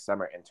have like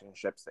summer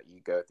internships that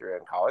you go through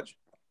in college.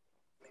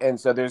 And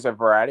so there's a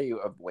variety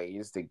of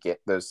ways to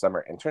get those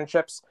summer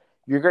internships.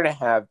 You're going to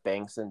have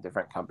banks and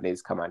different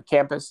companies come on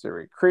campus to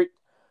recruit.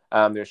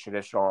 There's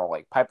traditional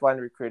like pipeline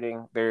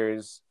recruiting.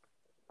 There's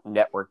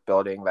network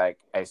building like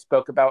I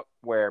spoke about,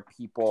 where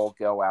people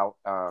go out.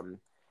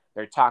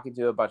 They're talking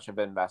to a bunch of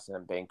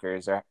investment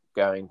bankers. They're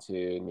going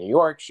to New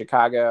York,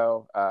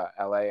 Chicago,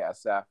 LA,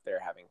 SF. They're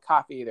having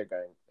coffee. They're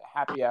going to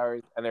happy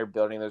hours, and they're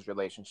building those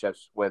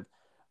relationships with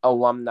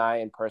alumni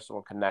and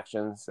personal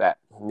connections that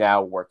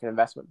now work in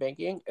investment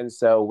banking. And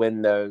so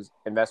when those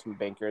investment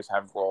bankers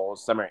have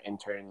roles, summer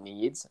intern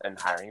needs and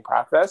hiring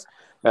process,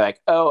 they're like,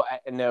 oh,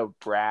 I know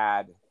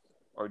Brad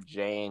or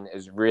Jane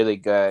is really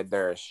good.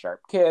 They're a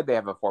sharp kid. They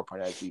have a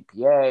 4.0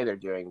 GPA. They're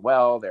doing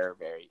well. They're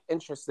very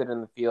interested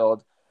in the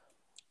field.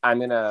 I'm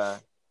going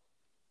to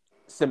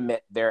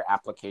submit their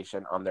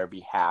application on their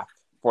behalf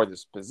for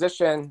this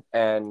position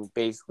and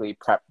basically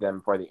prep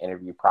them for the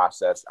interview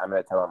process. I'm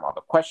going to tell them all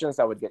the questions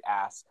that would get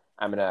asked.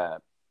 I'm going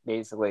to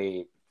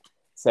basically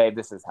say,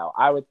 this is how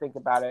I would think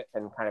about it,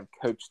 and kind of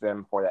coach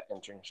them for that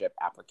internship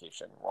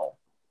application role.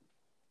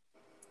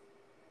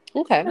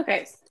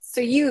 Okay.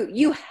 So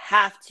you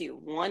have to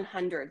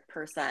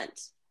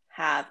 100%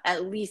 have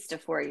at least a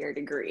 4-year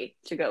degree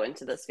to go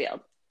into this field.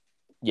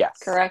 Yes.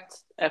 Correct?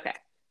 Okay.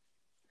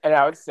 And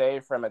I would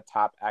say from a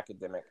top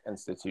academic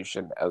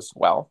institution as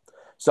well.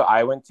 So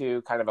I went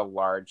to kind of a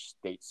large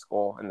state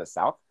school in the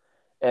South.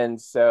 And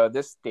so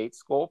this state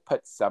school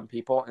puts some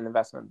people in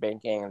investment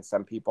banking and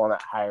some people in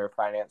that higher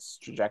finance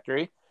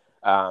trajectory.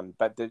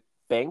 But the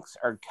banks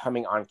are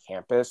coming on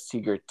campus to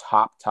your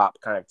top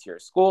kind of tier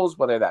schools,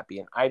 whether that be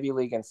an Ivy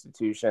League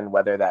institution,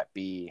 whether that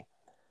be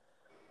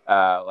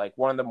like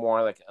one of the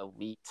more like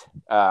elite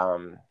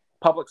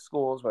public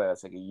schools, whether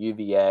that's like a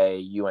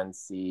UVA,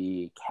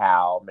 UNC,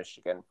 Cal,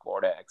 Michigan,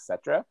 Florida,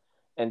 etc.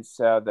 And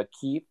so the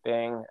key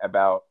thing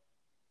about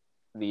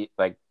the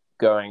like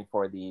going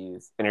for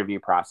these interview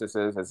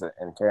processes as an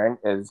intern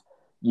is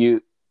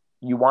you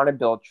want to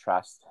build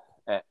trust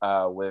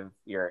with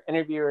your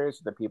interviewers,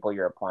 the people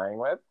you're applying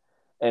with.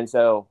 And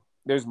so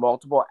there's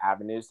multiple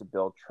avenues to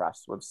build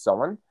trust with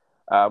someone.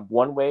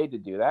 One way to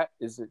do that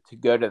is to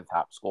go to the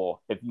top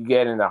school. If you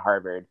get into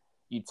Harvard,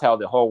 you tell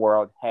the whole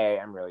world, hey,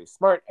 I'm really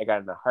smart. I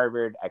got into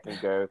Harvard. I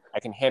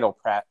can handle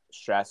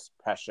stress,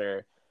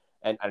 pressure,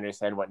 and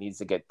understand what needs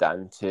to get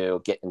done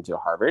to get into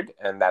Harvard.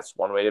 And that's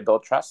one way to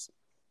build trust.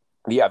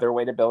 The other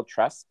way to build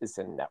trust is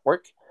to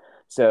network.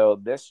 So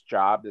this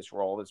job, this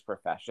role, this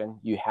profession,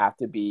 you have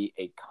to be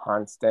a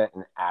constant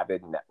and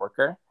avid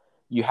networker.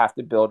 You have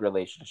to build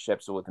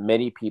relationships with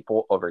many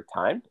people over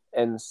time.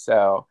 And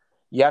so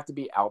you have to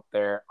be out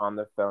there on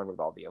the phone with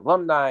all the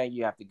alumni.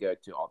 You have to go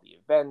to all the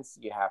events.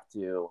 You have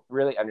to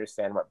really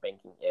understand what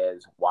banking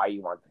is, why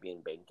you want to be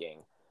in banking,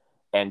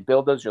 and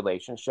build those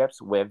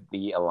relationships with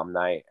the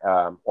alumni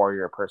or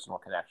your personal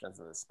connections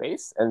in the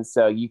space. And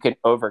so you can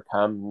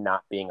overcome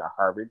not being a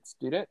Harvard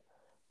student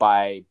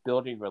by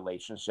building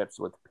relationships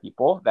with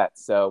people that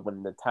so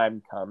when the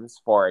time comes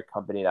for a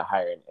company to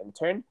hire an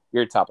intern,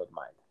 you're top of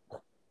mind.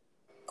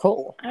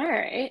 Cool. All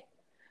right.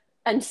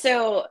 And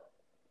so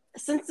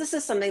since this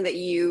is something that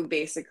you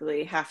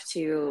basically have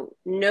to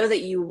know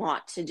that you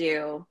want to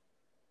do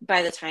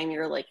by the time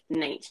you're like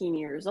 19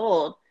 years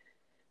old,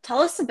 tell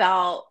us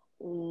about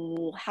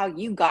how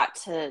you got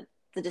to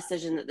the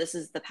decision that this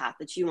is the path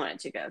that you wanted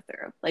to go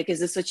through? Like, is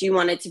this what you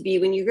wanted to be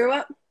when you grew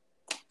up?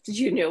 Did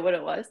you know what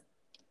it was?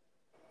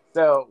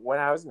 So when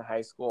I was in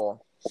high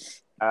school,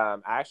 I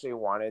actually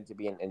wanted to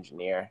be an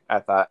engineer. I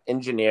thought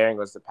engineering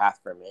was the path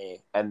for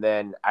me. And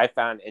then I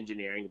found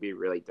engineering to be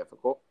really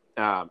difficult.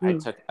 I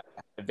took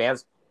an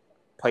advanced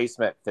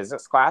placement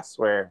physics class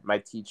where my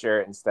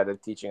teacher, instead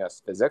of teaching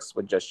us physics,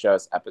 would just show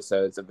us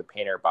episodes of the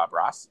painter Bob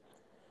Ross.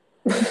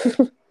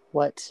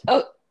 What?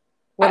 Oh,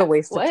 what a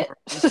waste of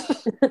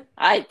time.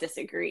 I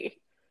disagree.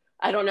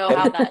 I don't know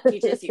how that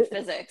teaches you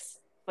physics,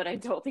 but I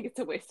don't think it's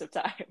a waste of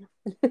time.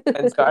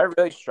 And so I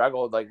really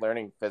struggled like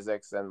learning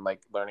physics and like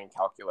learning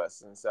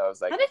calculus. And so I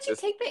was like, how did you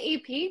take the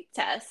AP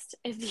test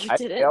if you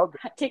didn't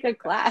take a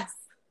class?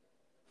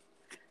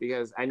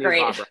 Because I knew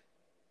Bob Ross.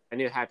 I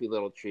knew Happy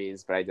Little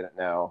Trees, but I didn't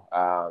know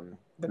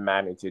the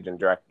magnitude and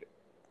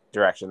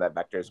direction that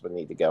vectors would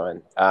need to go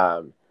in.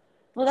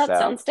 Well, that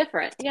sounds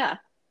different. Yeah.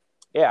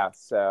 Yeah.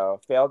 So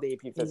failed the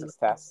AP physics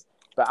test,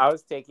 but I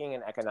was taking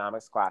an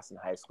economics class in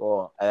high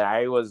school, and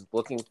I was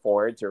looking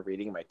forward to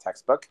reading my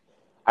textbook.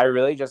 I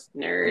really just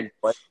enjoyed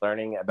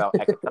learning about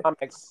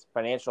economics,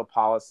 financial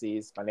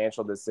policies,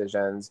 financial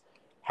decisions,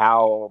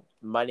 how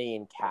money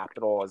and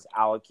capital is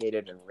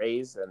allocated and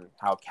raised, and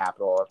how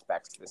capital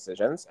affects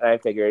decisions. And I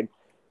figured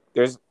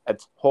there's a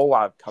whole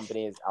lot of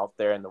companies out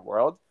there in the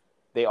world.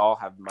 They all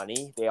have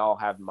money. They all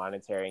have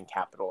monetary and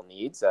capital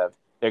needs of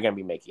they're going to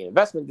be making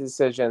investment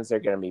decisions. They're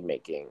going to be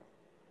making.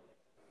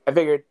 I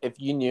figured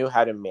if you knew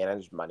how to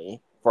manage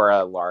money for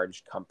a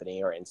large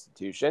company or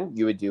institution,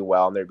 you would do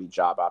well and there'd be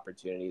job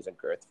opportunities and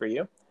growth for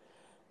you.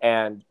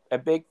 And a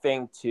big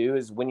thing too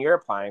is when you're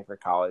applying for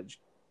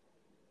college,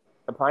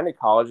 applying to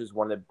college is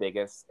one of the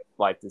biggest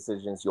life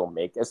decisions you'll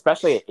make,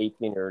 especially at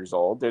 18 years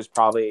old. There's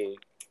probably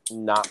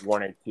not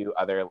one or two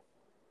other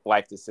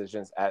life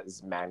decisions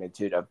as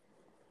magnitude of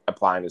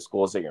applying to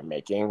schools that you're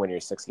making when you're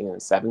 16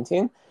 and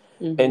 17.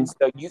 And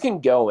so you can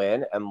go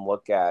in and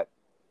look at,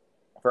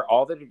 for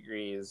all the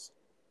degrees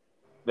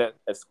that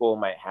a school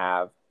might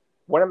have,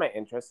 what am I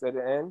interested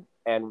in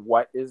and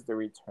what is the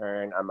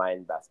return on my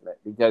investment?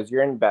 Because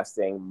you're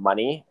investing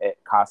money. It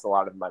costs a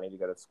lot of money to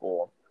go to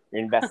school.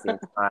 You're investing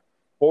time.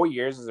 4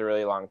 years is a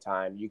really long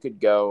time. You could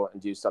go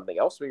and do something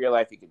else with your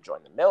life. You could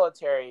join the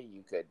military.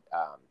 You could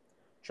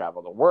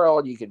travel the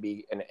world. You could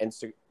be an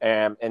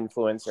Instagram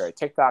influencer, a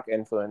TikTok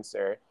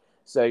influencer.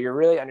 So you're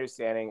really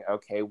understanding,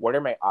 okay, what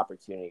are my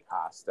opportunity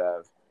costs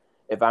of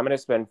if I'm going to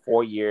spend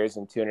 4 years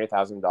and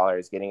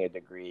 $200,000 getting a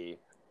degree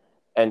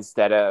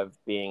instead of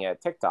being a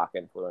TikTok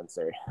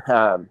influencer?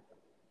 I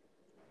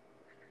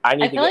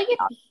feel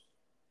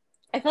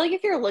like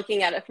if you're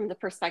looking at it from the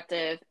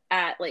perspective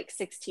at like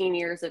 16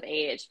 years of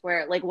age,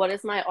 where like, what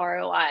is my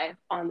ROI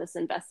on this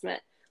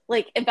investment?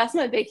 Like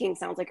investment banking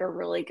sounds like a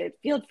really good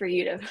field for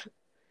you to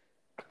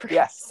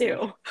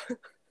pursue.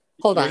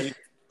 Hold on.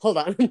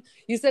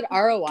 You said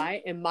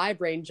ROI and my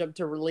brain jumped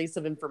to release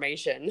of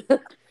information.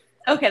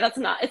 Okay,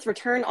 it's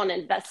return on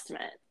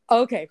investment.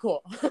 Okay,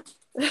 cool.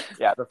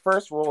 Yeah, the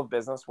first rule of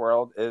business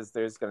world is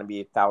there's going to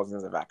be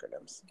thousands of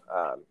acronyms.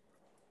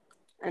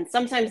 And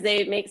sometimes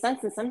they make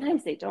sense and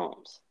sometimes they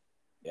don't.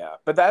 Yeah,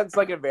 but that's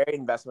like a very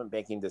investment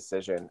banking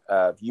decision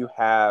of you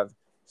have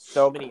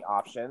so many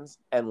options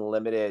and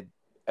limited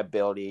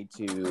ability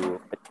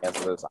to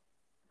answer those options.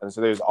 And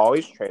so there's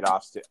always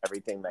trade-offs to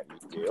everything that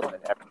you do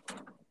and every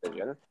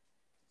decision.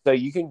 So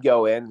you can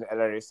go in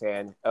and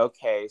understand,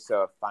 okay,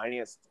 so a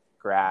finance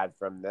grad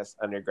from this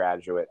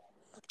undergraduate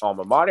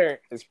alma mater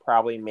is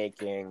probably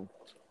making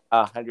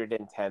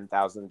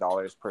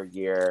 $110,000 per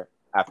year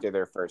after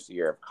their first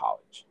year of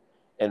college.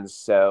 And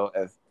so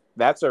if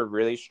that's a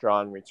really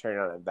strong return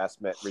on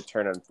investment,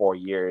 return on 4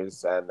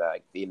 years, and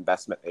the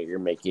investment that you're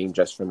making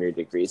just from your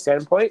degree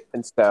standpoint.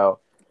 And so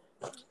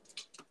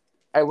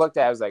I looked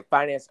at it, I was like,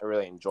 finance, I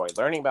really enjoy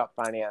learning about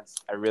finance.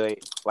 I really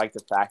like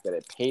the fact that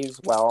it pays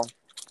well.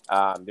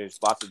 There's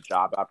lots of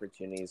job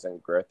opportunities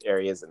and growth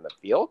areas in the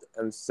field.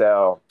 And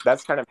so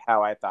that's kind of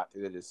how I thought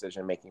through the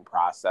decision-making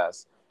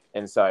process.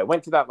 And so I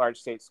went to that large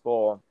state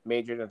school,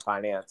 majored in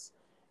finance.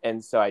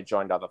 And so I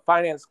joined all the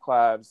finance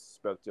clubs,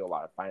 spoke to a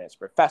lot of finance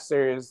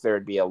professors. There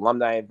would be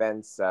alumni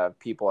events.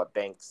 People at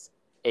banks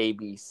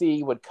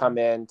ABC would come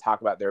in,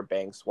 talk about their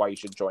banks, why you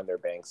should join their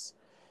banks.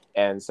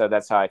 And so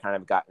that's how I kind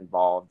of got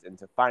involved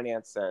into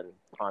finance and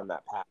on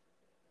that path.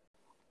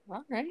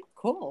 All right,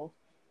 cool.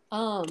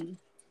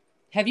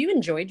 Have you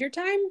enjoyed your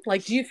time?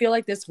 Like, do you feel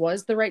like this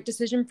was the right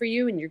decision for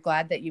you and you're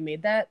glad that you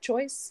made that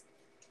choice?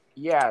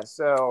 Yeah.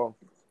 So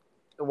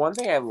the one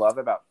thing I love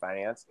about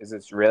finance is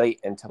it's really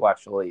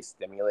intellectually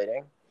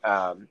stimulating.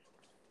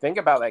 Think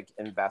about like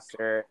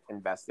investor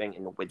investing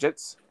in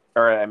widgets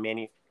or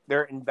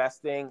they're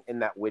investing in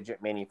that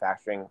widget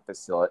manufacturing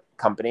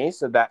company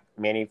so that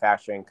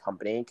manufacturing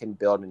company can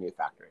build a new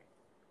factory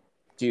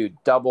to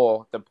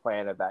double the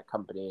plan of that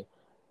company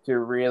to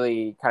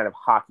really kind of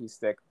hockey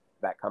stick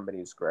that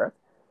company's growth.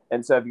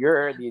 And so if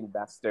you're the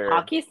investor...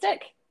 Hockey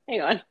stick?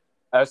 Hang on.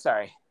 Oh,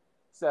 sorry.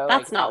 So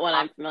that's not what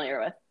I'm familiar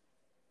with.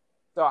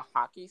 So a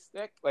hockey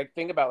stick, like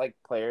think about like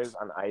players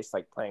on ice,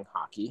 like playing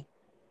hockey.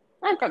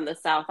 I'm from the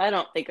South. I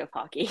don't think of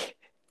hockey.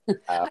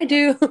 I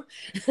do.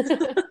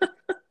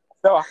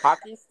 So a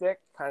hockey stick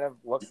kind of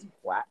looks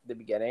flat at the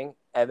beginning,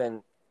 and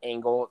then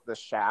the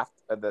shaft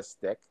of the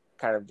stick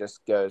kind of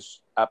just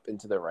goes up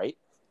into the right.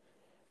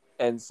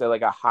 And so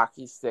like a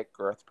hockey stick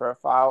growth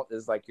profile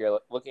is like you're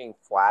looking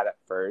flat at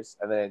first,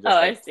 and then it just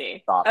I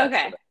see.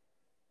 Okay.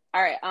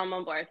 All right, I'm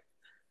on board.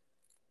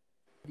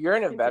 If you're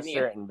an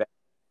investor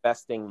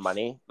investing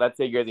money, let's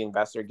say you're the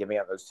investor giving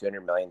out those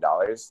 $200 million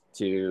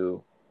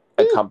to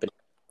a company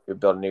to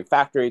build a new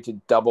factory to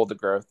double the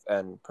growth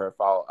and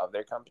profile of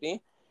their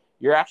company,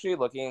 you're actually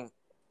looking,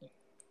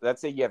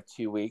 let's say you have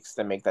 2 weeks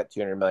to make that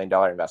 $200 million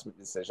investment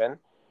decision.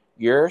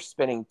 You're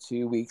spending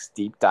 2 weeks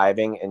deep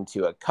diving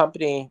into a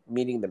company,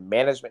 meeting the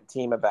management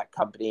team of that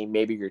company.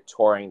 Maybe you're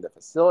touring the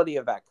facility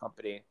of that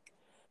company,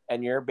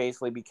 and you're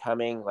basically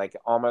becoming like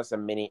almost a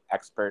mini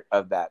expert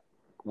of that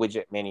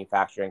widget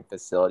manufacturing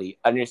facility,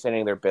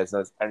 understanding their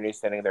business,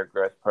 understanding their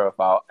growth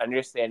profile,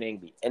 understanding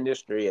the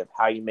industry of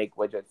how you make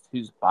widgets,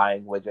 who's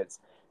buying widgets,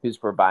 who's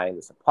providing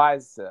the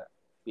supplies to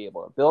be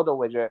able to build a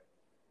widget,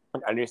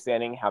 and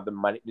understanding how the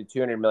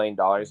 $200 million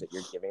that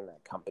you're giving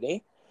that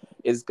company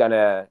is going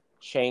to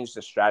change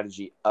the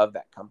strategy of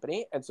that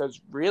company. And so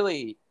it's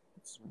really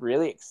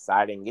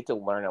exciting. You get to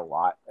learn a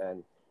lot.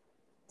 And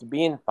to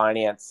be in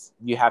finance,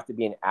 you have to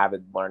be an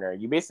avid learner.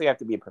 You basically have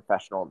to be a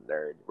professional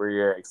nerd where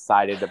you're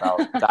excited about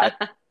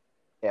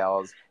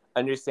details,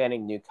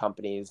 understanding new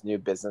companies, new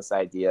business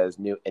ideas,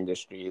 new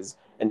industries,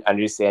 and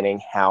understanding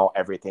how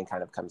everything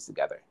kind of comes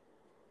together.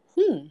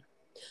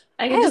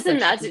 I can just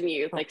imagine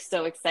you like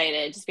so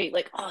excited, just being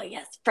like, oh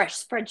yes, fresh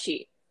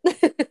spreadsheet.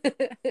 Let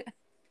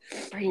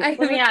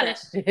me at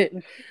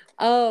it.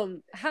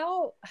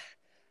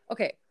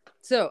 Okay,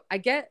 so I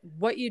get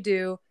what you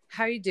do,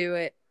 how you do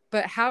it,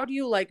 but how do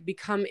you like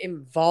become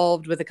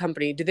involved with a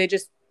company? Do they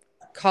just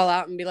call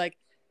out and be like,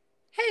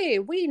 hey,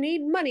 we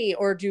need money?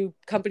 Or do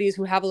companies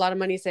who have a lot of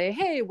money say,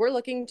 hey, we're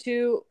looking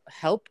to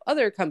help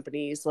other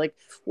companies? Like,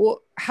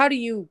 well, how do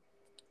you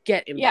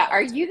get involved? Yeah,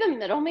 are you the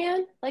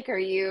middleman? Like, are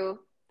you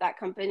that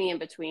company in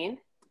between?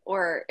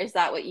 Or is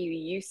that what you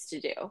used to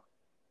do?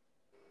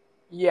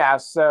 Yeah,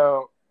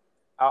 so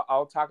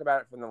I'll talk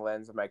about it from the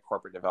lens of my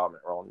corporate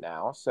development role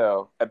now.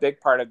 So a big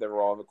part of the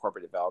role of a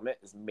corporate development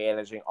is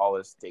managing all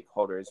the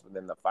stakeholders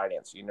within the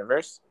finance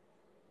universe.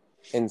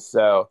 And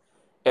so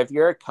if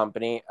you're a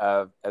company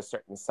of a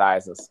certain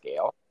size and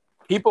scale,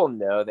 people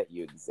know that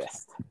you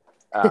exist.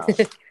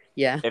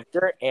 Yeah. If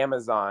you're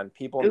Amazon,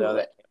 people know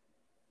that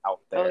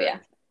out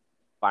there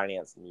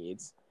finance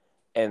needs.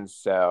 And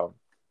so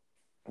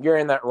you're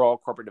in that role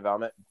of corporate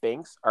development.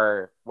 Banks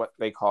are what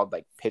they called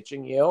like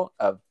pitching you.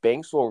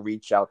 Banks will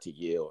reach out to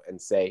you and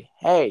say,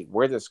 hey,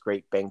 we're this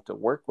great bank to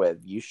work with.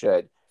 You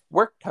should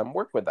come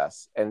work with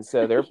us. And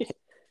so they're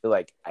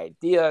like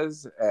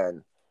ideas,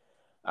 and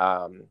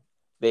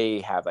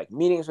they have like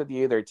meetings with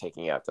you. They're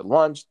taking you out to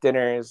lunch,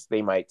 dinners.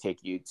 They might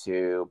take you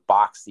to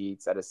box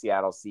seats at a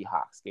Seattle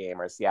Seahawks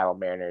game or Seattle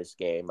Mariners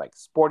game, like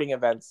sporting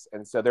events.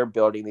 And so they're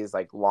building these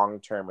like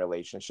long-term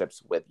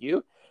relationships with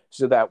you,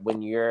 so that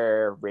when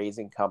you're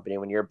raising company,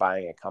 when you're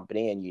buying a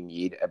company and you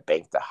need a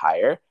bank to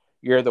hire,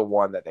 you're the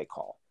one that they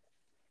call.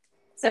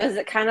 So is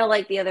it kind of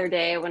like the other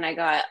day when I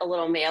got a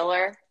little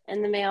mailer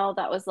in the mail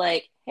that was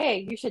like,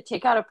 hey, you should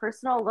take out a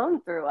personal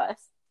loan through us?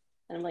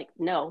 And I'm like,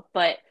 no,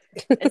 but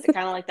is it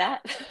kind of like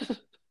that?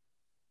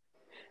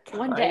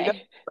 One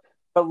day.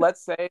 But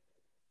let's say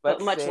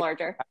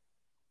larger.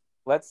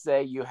 Let's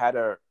say you had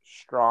a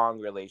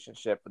strong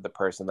relationship with the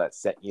person that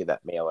sent you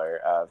that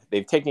mailer.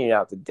 They've taken you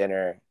out to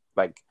dinner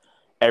like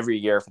every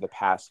year for the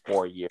past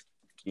 4 years.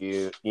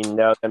 You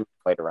know them, you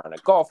played around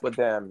at golf with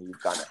them,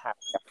 you've gone to happy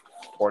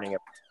hour sporting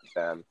with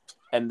them,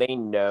 and they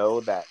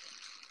know that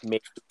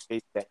maybe they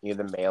sent you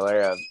the mailer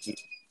of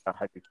a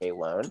 $100K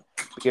loan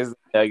because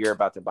they know you're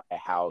about to buy a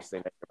house, they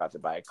know you're about to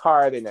buy a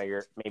car, they know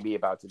you're maybe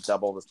about to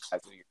double the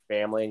size of your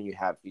family and you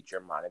have future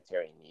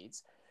monetary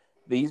needs.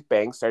 These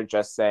banks are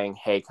just saying,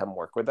 hey, come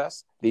work with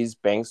us. These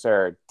banks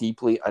are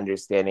deeply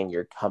understanding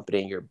your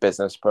company, your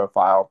business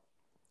profile,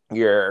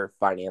 your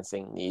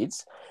financing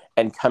needs,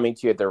 and coming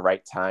to you at the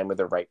right time with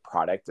the right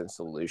product and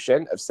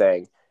solution of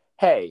saying,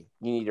 hey,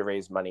 you need to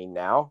raise money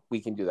now. We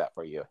can do that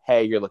for you.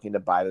 Hey, you're looking to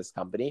buy this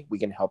company. We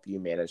can help you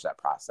manage that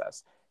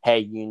process. Hey,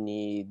 you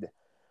need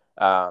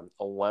a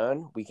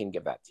loan. We can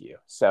give that to you.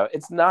 So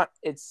it's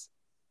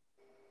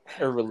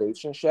a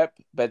relationship,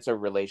 but it's a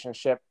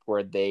relationship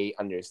where they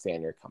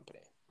understand your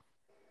company.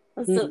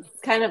 So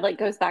it's kind of like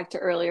goes back to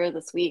earlier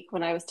this week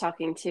when I was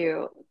talking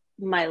to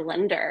my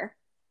lender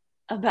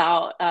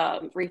about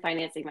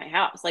refinancing my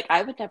house. Like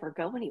I would never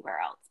go anywhere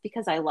else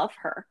because I love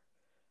her.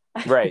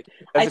 Right.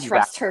 I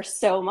trust her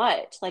so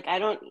much. Like I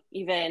don't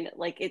even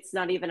it's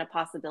not even a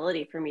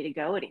possibility for me to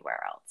go anywhere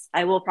else.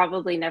 I will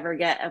probably never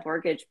get a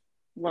mortgage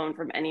loan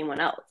from anyone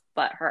else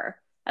but her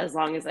as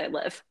long as I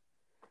live.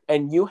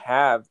 And you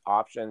have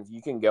options.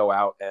 You can go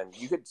out and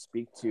you could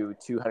speak to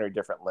 200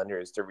 different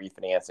lenders to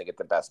refinance and get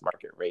the best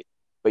market rate.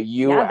 But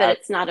but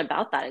it's not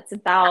about that. It's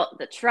about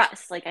the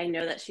trust. Like I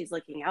know that she's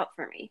looking out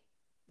for me.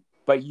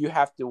 but you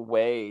have to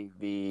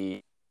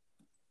weigh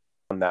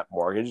on that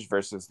mortgage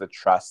versus the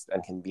trust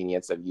and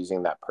convenience of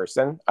using that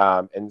person.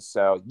 And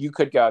so you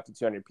could go out to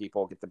 200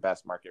 people, get the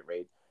best market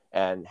rate,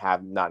 and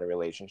have not a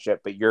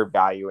relationship, but you're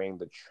valuing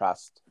the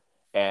trust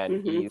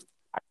and ease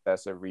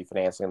access of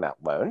refinancing that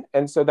loan.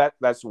 And so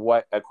that's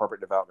what a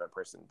corporate development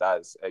person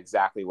does,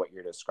 exactly what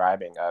you're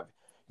describing of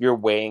you're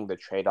weighing the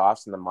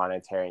trade-offs and the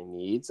monetary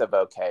needs of,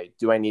 okay,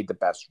 do I need the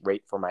best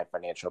rate for my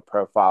financial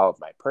profile of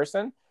my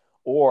person?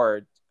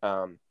 Or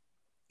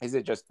is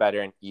it just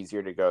better and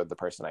easier to go with the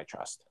person I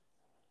trust?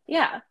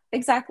 Yeah,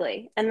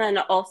 exactly. And then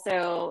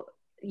also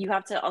you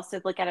have to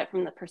also look at it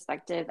from the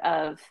perspective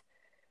of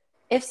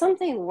if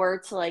something were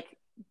to like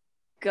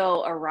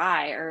go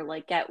awry or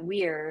like get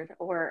weird,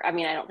 or I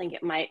mean, I don't think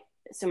it might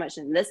so much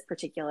in this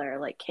particular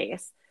like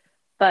case,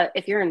 but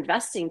if you're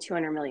investing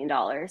 $200 million,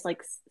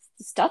 like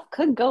stuff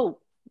could go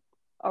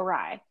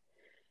awry.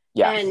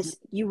 Yeah. And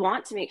you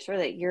want to make sure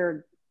that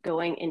you're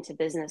going into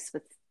business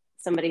with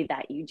somebody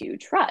that you do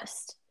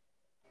trust.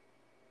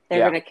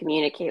 They're going to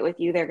communicate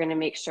with you. They're going to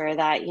make sure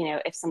that, you know,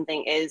 if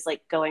something is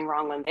like going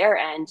wrong on their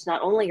end,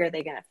 not only are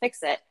they going to fix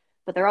it,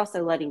 but they're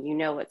also letting you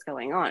know what's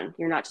going on.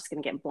 You're not just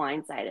going to get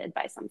blindsided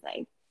by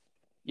something.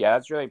 Yeah,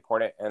 that's really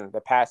important. And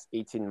the past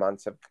 18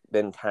 months have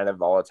been kind of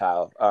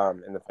volatile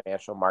in the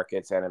financial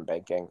markets and in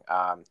banking.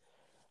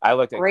 I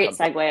looked at great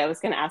segue. I was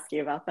going to ask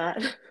you about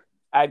that.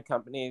 I had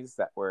companies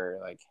that were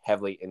like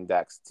heavily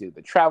indexed to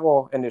the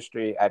travel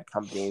industry. I had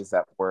companies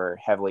that were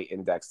heavily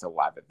indexed to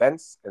live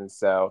events. And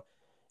so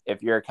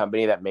if you're a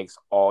company that makes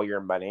all your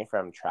money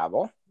from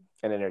travel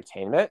and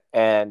entertainment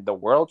and the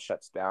world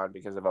shuts down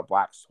because of a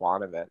black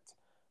swan event,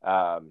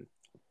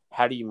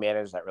 how do you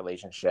manage that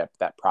relationship,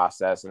 that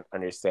process, and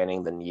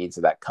understanding the needs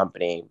of that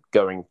company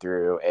going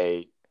through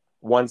a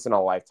once in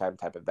a lifetime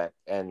type event?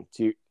 And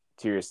to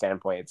your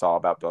standpoint, it's all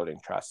about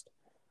building trust.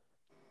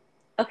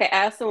 Okay,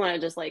 I also want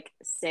to just like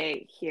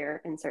say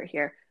here, insert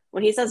here,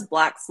 when he says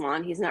black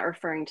swan, he's not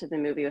referring to the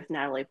movie with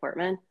Natalie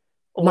Portman.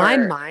 My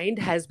mind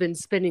has been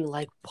spinning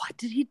like, what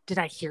did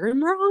I hear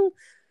him wrong?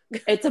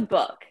 It's a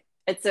book.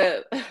 It's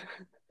a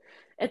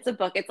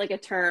book. It's like a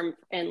term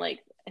in like,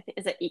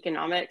 is it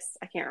economics?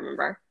 I can't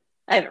remember.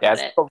 I haven't read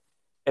it.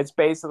 It's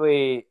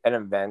basically an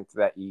event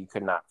that you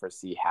could not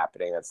foresee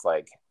happening. It's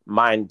like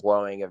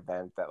mind-blowing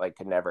event that like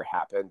could never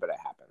happen, but it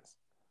happens.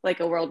 Like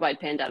a worldwide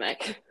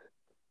pandemic.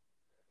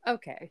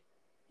 Okay.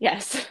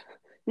 Yes.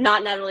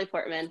 Not Natalie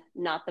Portman,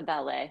 not the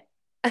ballet.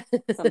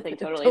 Something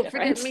totally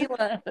different. Forget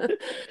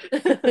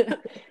Mila.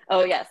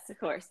 Oh yes, of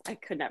course. I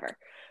could never.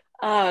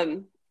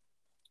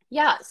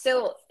 Yeah,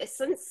 so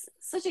since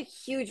such a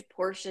huge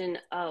portion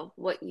of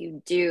what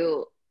you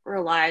do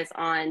relies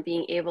on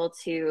being able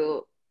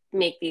to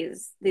make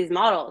these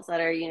models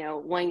that are, you know,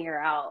 1 year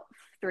out,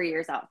 3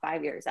 years out,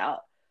 5 years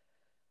out,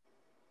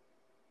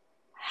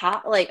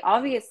 how, like,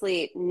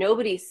 obviously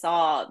nobody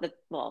saw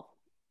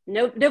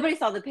nobody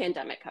saw the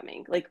pandemic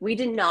coming. Like, we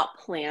did not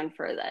plan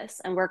for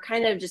this, and we're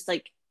kind of just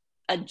like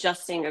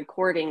adjusting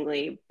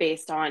accordingly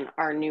based on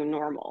our new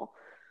normal.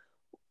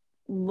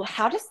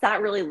 How does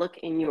that really look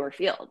in your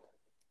field?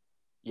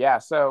 Yeah,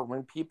 so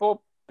when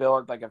people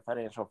build like a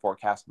financial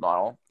forecast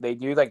model, they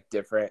do like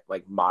different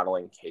like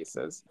modeling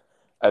cases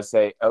of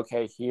say,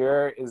 okay,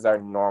 here is our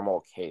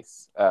normal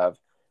case of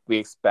we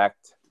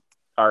expect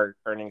our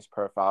earnings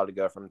profile to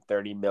go from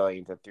 30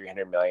 million to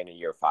 300 million in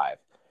year 5.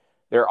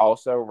 They're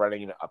also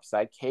running an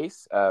upside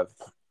case of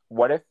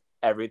what if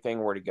everything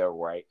were to go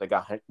right? Like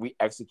we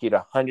execute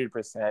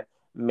 100%,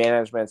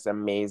 management's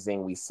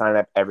amazing, we sign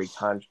up every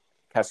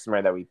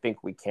customer that we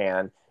think we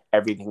can,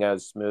 everything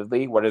goes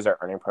smoothly. What does our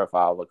earning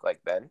profile look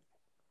like then?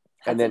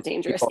 That's a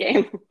dangerous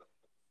game.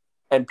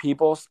 And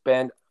people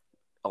spend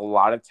a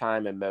lot of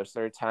time and most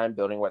of their time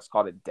building what's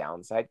called a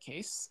downside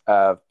case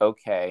of,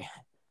 okay,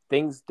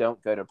 things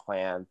don't go to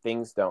plan,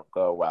 things don't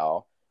go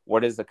well.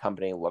 What does the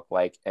company look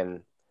like?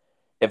 And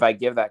if I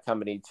give that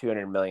company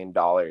 $200 million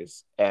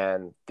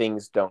and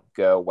things don't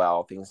go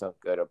well, things don't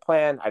go to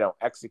plan, I don't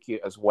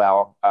execute as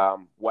well,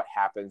 what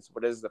happens?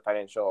 What does the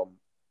financial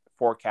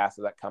forecast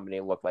of that company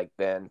look like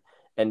then?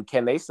 And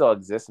can they still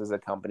exist as a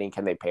company?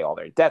 Can they pay all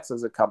their debts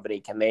as a company?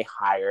 Can they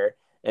hire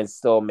and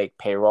still make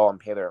payroll and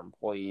pay their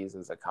employees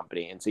as a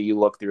company? And so you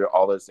look through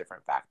all those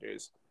different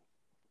factors.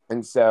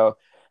 And so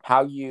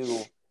how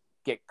you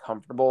get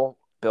comfortable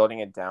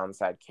building a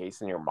downside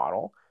case in your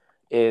model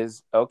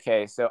is,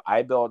 okay, so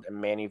I build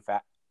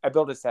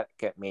a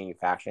second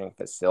manufacturing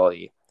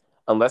facility.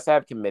 Unless I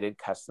have committed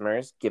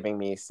customers giving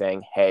me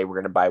saying, hey, we're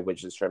going to buy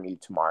widgets from you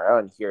tomorrow,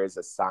 and here's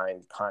a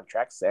signed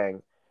contract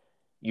saying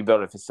you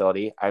build a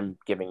facility, I'm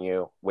giving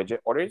you widget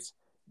orders.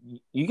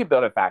 You could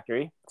build a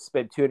factory,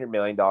 spend $200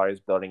 million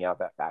building out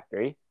that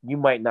factory. You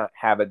might not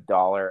have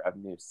 $1 of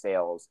new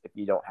sales if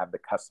you don't have the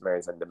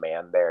customers and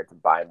demand there to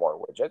buy more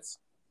widgets.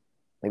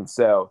 And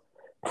so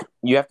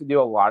you have to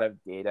do a lot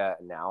of data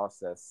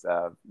analysis.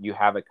 You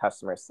have a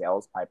customer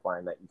sales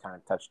pipeline that you kind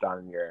of touched on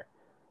in your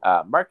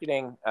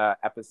marketing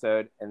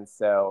episode. And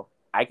so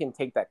I can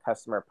take that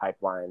customer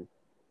pipeline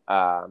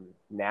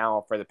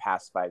now for the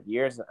past 5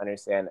 years and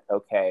understand,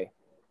 okay,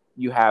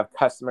 you have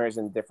customers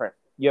in different,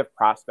 you have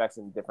prospects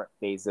in different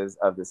phases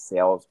of the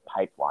sales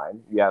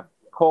pipeline. You have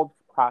cold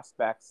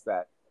prospects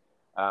that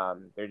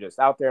they're just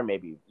out there.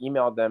 Maybe you've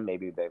emailed them.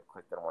 Maybe they've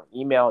clicked on one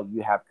email.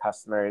 You have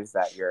customers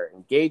that you're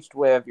engaged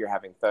with. You're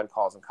having phone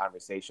calls and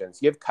conversations.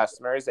 You have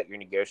customers that you're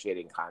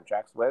negotiating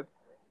contracts with.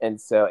 And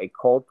so a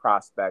cold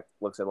prospect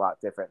looks a lot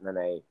different than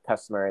a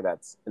customer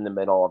that's in the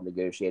middle of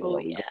negotiating a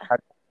legal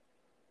contract.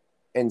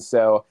 And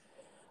so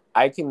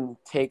I can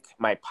take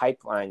my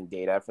pipeline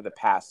data for the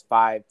past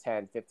 5,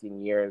 10,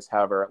 15 years,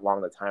 however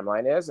long the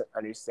timeline is, and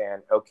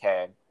understand,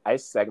 okay, I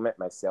segment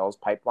my sales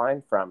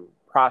pipeline from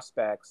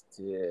prospects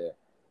to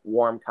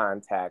warm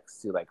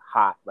contacts to like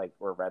hot, like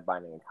we're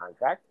redlining a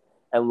contract,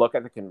 and look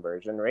at the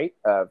conversion rate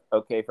of,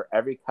 okay, for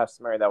every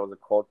customer that was a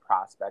cold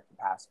prospect the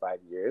past 5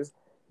 years,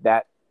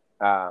 that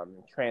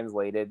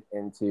translated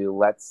into,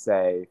 let's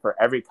say, for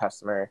every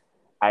customer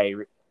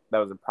that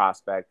was a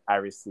prospect, I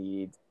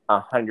received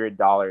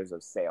 $100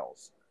 of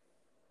sales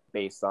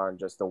based on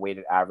just the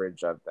weighted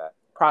average of that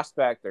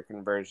prospect, their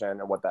conversion,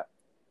 and what that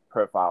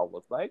profile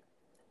looked like.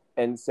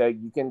 And so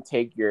you can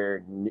take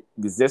your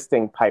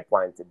existing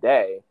pipeline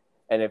today,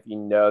 and if you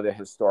know the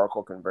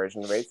historical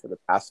conversion rates for the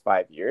past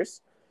 5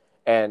 years,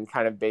 and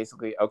kind of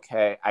basically,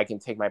 okay, I can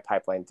take my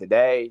pipeline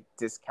today,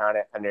 discount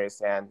it,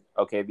 understand,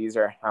 okay, these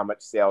are how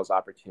much sales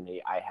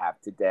opportunity I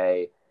have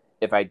today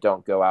if I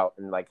don't go out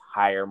and like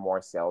hire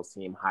more sales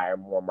team, hire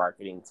more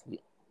marketing team.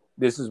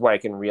 This is what I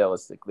can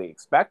realistically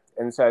expect.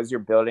 And so as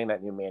you're building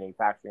that new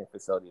manufacturing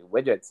facility of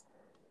widgets,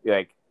 you're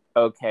like,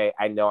 okay,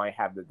 I know I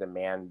have the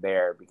demand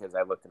there because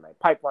I looked at my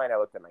pipeline, I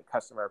looked at my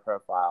customer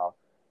profile,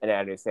 and I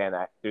understand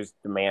that there's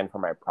demand for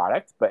my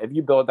product. But if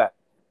you build that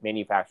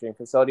manufacturing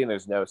facility and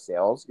there's no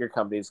sales, your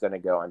company's going to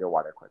go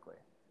underwater quickly.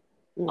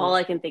 All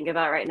I can think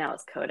about right now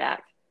is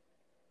Kodak.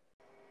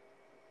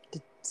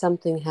 Did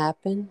something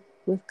happen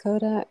with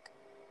Kodak?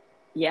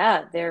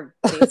 Yeah, they're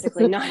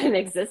basically not in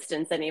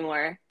existence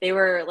anymore. They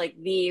were like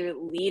the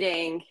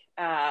leading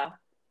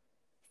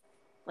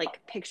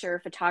like picture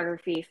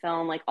photography,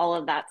 film, like all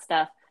of that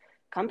stuff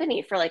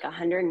company for like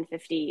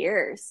 150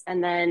 years.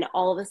 And then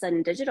all of a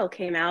sudden digital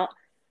came out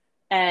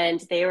and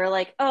they were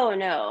like, oh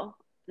no.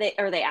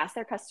 They asked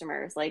their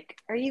customers, like,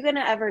 are you going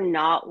to ever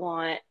not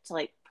want to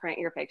like print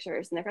your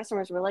pictures? And their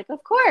customers were like,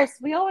 of course,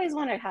 we always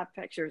want to have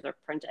pictures are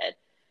printed.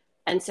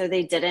 And so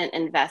they didn't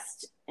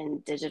invest in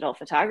digital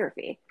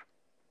photography.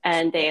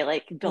 And they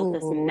like built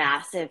this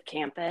massive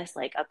campus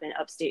like up in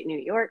upstate New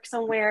York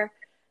somewhere.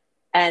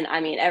 And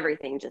I mean,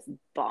 everything just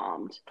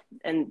bombed.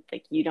 And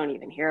like, you don't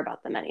even hear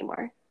about them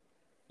anymore.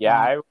 Yeah,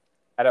 I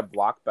had a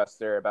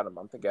Blockbuster about a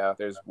month ago.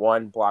 There's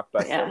one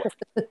Blockbuster.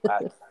 Yeah.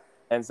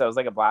 And so it was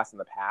like a blast in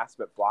the past,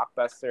 but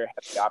Blockbuster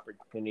had the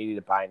opportunity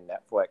to buy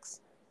Netflix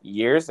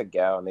years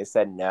ago. And they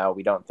said, no,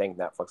 we don't think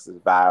Netflix is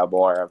viable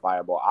or a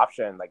viable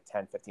option like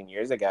 10, 15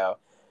 years ago.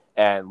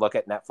 And look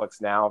at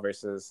Netflix now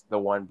versus the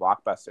one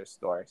Blockbuster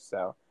store.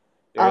 So,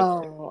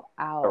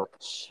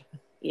 ouch.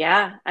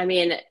 Yeah. I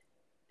mean,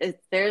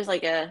 there's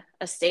like a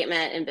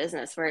statement in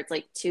business where it's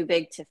like too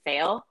big to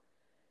fail.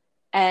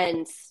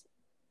 And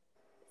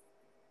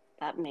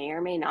that may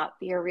or may not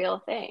be a real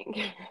thing.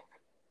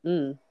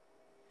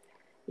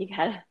 You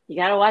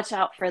gotta watch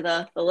out for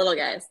the little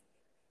guys.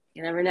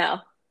 You never know.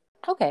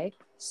 Okay,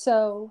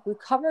 so we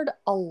covered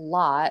a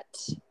lot.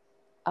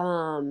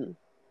 You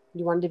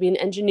wanted to be an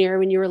engineer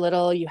when you were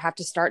little. You have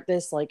to start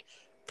this like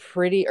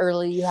pretty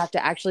early. You have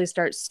to actually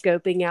start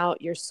scoping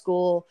out your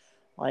school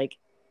like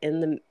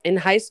in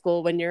high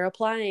school when you're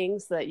applying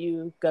so that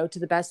you go to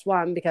the best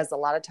one, because a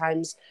lot of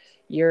times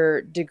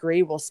your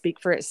degree will speak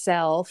for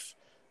itself.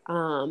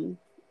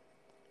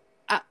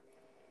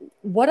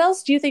 What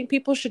else do you think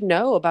people should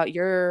know about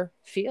your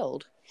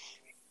field?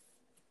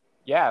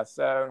 Yeah,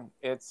 so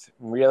it's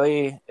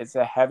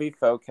a heavy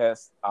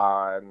focus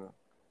on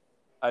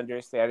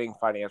understanding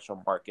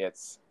financial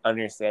markets,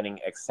 understanding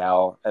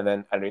Excel, and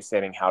then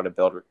understanding how to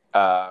build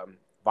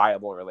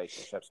viable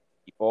relationships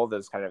with people.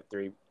 Those kind of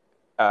three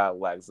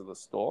legs of the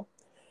stool.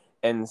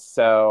 And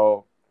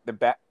so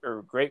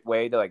great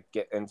way to like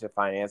get into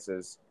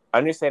finances,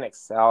 understand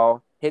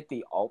Excel, hit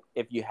the Alt.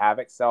 If you have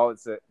Excel,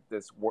 it's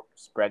this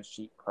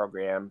spreadsheet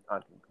program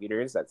on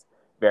computers that's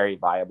very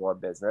viable in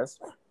business.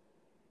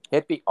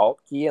 Hit the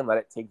Alt key and let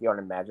it take you on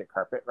a magic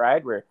carpet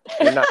ride where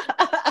you're not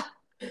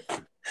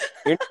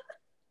going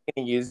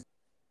to use,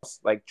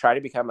 like, try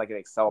to become like an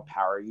Excel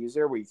power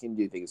user where you can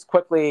do things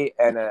quickly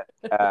and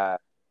a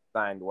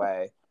designed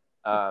way.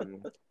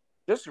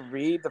 Just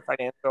read the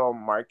financial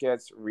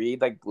markets,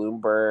 read like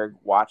Bloomberg,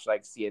 watch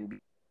like CNBC,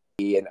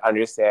 and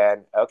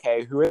understand,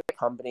 okay, who are the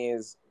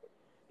companies?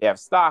 They have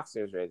stocks,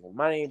 there's raising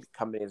money,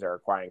 companies are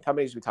acquiring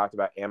companies. We talked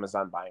about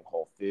Amazon buying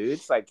Whole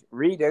Foods. Like,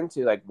 read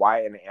into like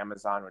why an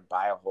Amazon would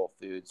buy a Whole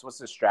Foods, what's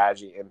the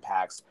strategy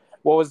impacts,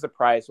 what was the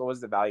price, what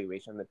was the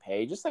valuation of the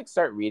pay. Just like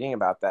start reading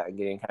about that and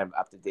getting kind of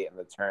up to date on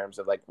the terms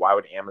of like why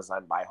would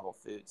Amazon buy Whole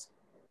Foods.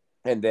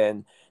 And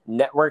then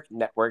network.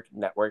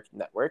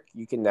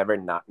 You can never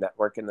not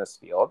network in this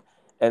field.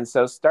 And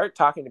so start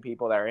talking to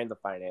people that are in the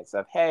finance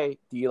of, hey,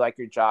 do you like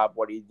your job?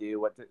 What do you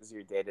do? What does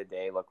your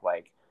day-to-day look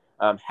like?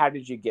 How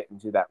did you get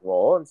into that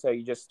role? And so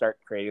you just start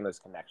creating those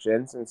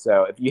connections. And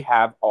so if you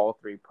have all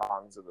three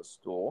prongs of the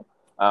stool,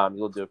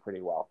 you'll do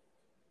pretty well.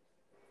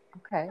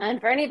 Okay. And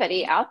for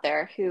anybody out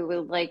there who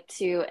would like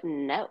to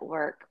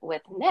network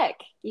with Nick,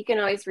 you can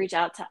always reach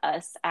out to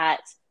us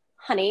at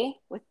honey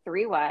with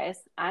 3 Y's,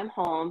 I'm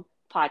home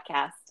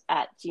podcast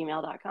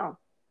 @gmail.com.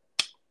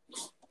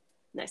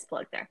 Nice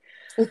plug there.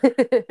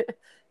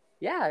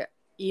 Yeah.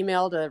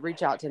 Email to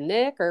reach out to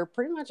Nick or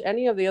pretty much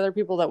any of the other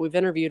people that we've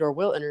interviewed or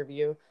will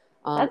interview.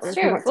 That's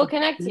true. We'll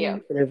connect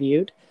you.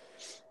 Interviewed.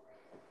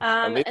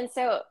 And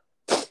so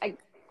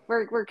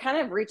we're kind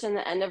of reaching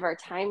the end of our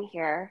time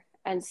here.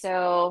 And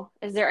so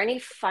is there any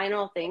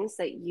final things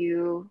that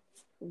you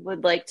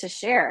would like to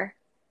share,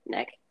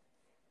 Nick?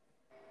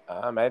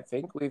 I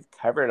think we've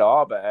covered it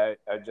all, but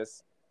I'd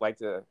just like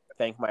to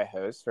thank my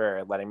host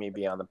for letting me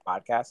be on the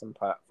podcast and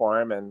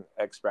platform and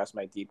express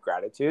my deep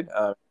gratitude.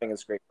 I think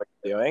it's great what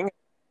you're doing.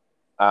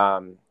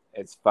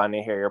 It's fun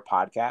to hear your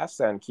podcast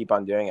and keep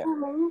on doing it.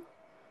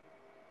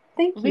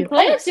 Thank you. We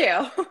plan to.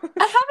 I have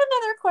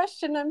another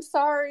question. I'm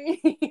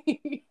sorry.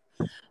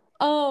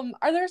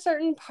 Are there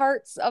certain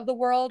parts of the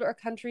world or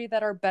country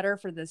that are better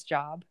for this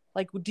job?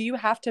 Like, do you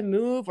have to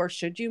move or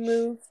should you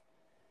move?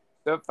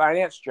 So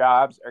finance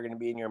jobs are going to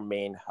be in your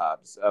main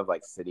hubs of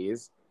like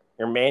cities.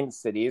 Your main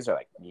cities are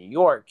like New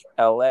York,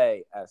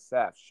 LA,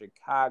 SF,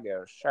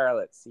 Chicago,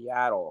 Charlotte,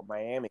 Seattle,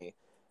 Miami.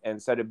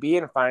 And so to be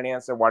in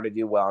finance or want to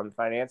do well in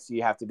finance,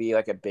 you have to be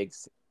like a big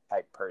city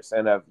type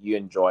person of you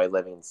enjoy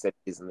living in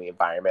cities and the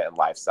environment and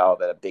lifestyle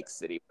that a big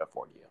city would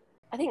afford you.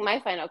 I think my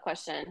final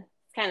question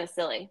is kind of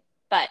silly,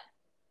 but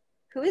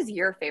who is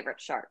your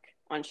favorite shark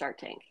on Shark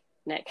Tank,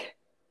 Nick?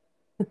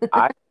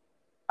 I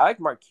like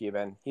Mark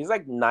Cuban. He's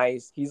like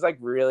nice. He's like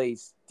really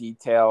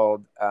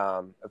detailed,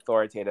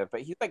 authoritative,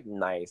 but he's like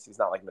nice. He's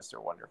not like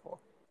Mr. Wonderful.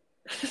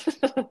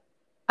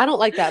 I don't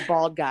like that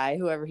bald guy,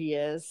 whoever he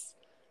is.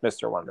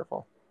 Mr.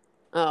 Wonderful.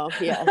 Oh,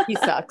 yeah, he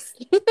sucks.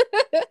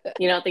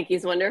 You don't think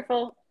he's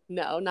wonderful?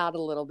 No, not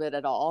a little bit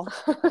at all.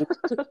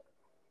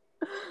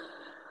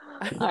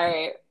 All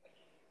right.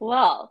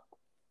 Well,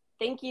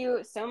 thank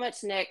you so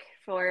much, Nick,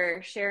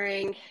 for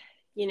sharing,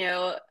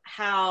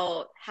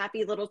 how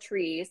Happy Little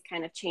Trees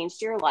kind of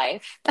changed your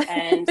life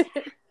and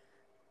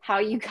how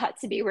you got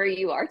to be where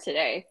you are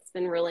today. It's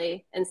been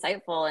really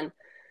insightful,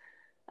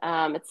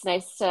 and it's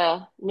nice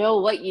to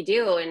know what you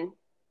do and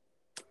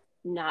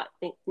not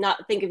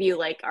think of you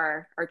like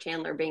our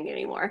Chandler Bing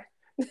anymore.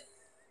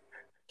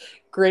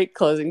 Great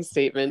closing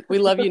statement. We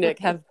love you, Nick.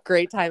 Have a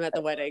great time at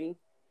the wedding.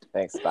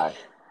 Thanks. Bye.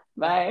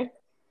 Bye.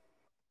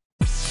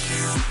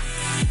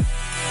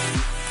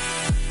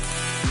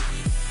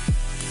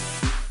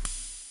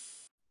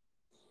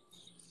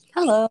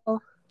 Hello.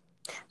 All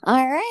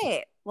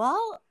right.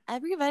 Well,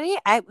 everybody,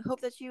 I hope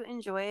that you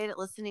enjoyed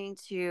listening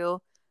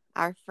to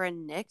our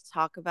friend Nick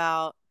talk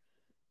about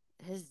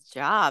his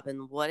job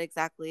and what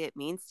exactly it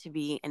means to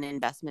be in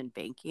investment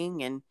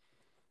banking and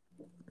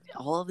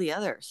all of the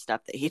other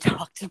stuff that he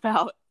talked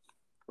about.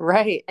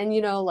 Right. And,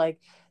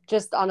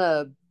 just on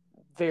a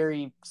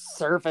very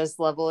surface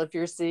level, if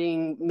you're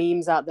seeing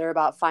memes out there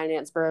about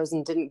finance bros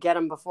and didn't get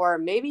them before,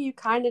 maybe you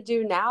kind of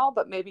do now,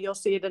 but maybe you'll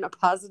see it in a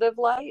positive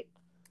light.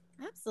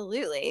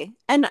 Absolutely.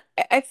 And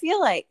I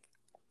feel like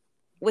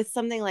with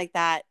something like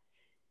that,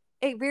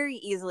 it very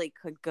easily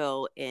could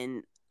go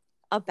in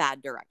a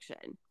bad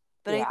direction.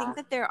 But yeah. I think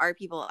that there are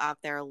people out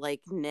there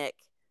like Nick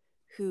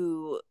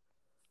who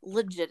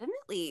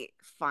legitimately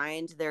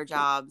find their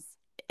jobs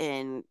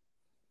in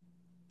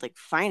like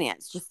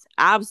finance just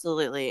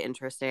absolutely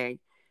interesting,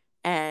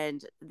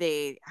 and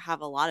they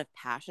have a lot of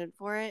passion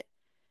for it.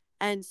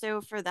 And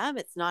so for them,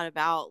 it's not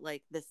about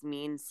like this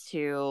means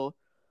to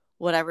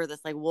whatever this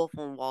like Wolf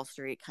on Wall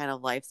Street kind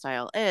of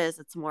lifestyle is.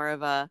 It's more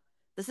of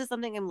this is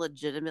something I'm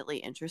legitimately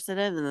interested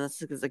in, and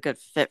this is a good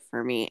fit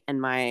for me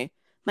and my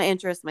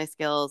interests, my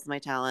skills, my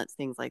talents,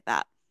 things like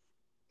that.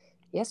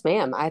 Yes,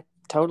 ma'am. I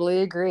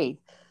totally agree.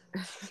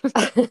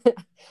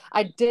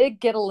 I did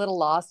get a little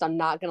lost, I'm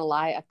not gonna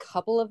lie, a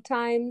couple of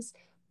times,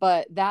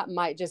 but that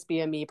might just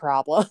be a me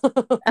problem.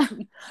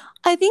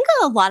 I think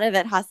a lot of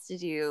it has to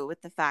do with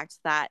the fact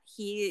that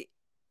he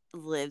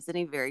lives in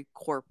a very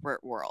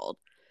corporate world.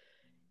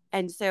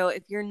 And so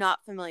if you're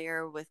not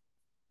familiar with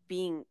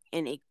being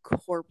in a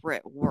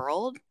corporate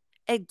world,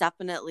 it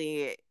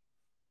definitely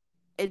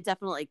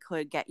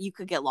could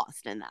get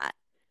lost in that.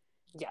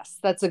 Yes,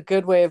 that's a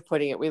good way of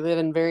putting it. We live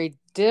in very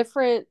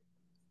different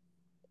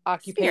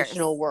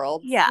occupational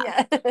world.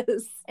 Yeah.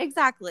 Yes.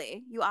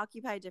 Exactly. You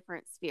occupy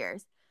different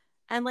spheres.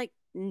 And like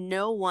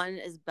no one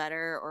is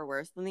better or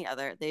worse than the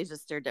other. They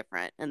just are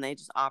different and they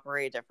just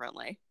operate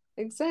differently.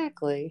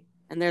 Exactly.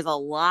 And there's a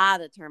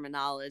lot of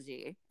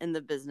terminology in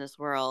the business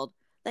world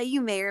that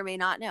you may or may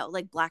not know,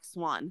 like Black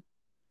Swan.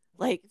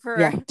 Like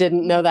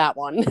didn't know that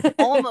one.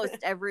 Almost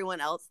everyone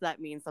else, that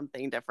means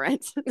something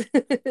different.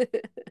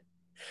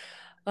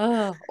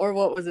 Or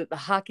what was it? The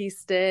hockey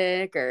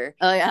stick, or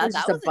that was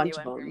a bunch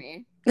of them for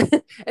me.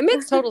 It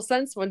makes total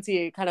sense once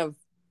he kind of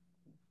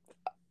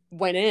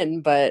went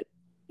in, but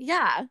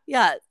Yeah,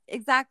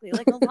 exactly.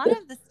 Like a lot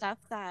of the stuff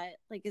that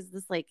like is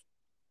this like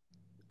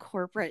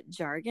corporate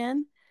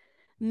jargon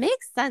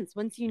makes sense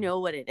once you know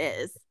what it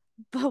is.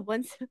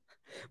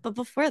 But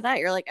before that,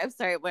 you're like, I'm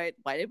sorry, why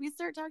did we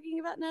start talking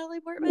about Natalie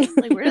Portman?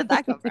 Like, where did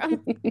that come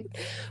from?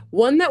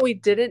 One that we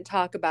didn't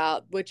talk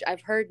about, which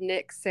I've heard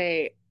Nick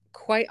say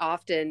quite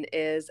often,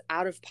 is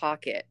out of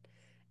pocket.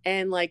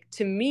 And like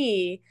to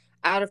me,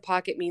 out of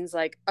pocket means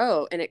like,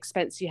 oh, an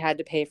expense you had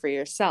to pay for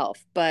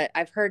yourself. But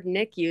I've heard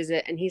Nick use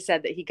it, and he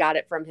said that he got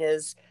it from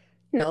his,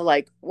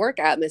 like work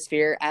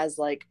atmosphere as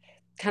like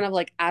kind of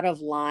like out of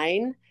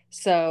line.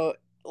 So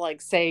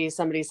like say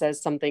somebody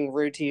says something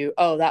rude to you,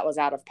 oh, that was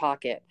out of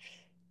pocket.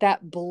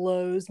 That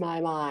blows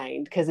my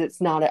mind because it's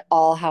not at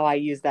all how I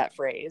use that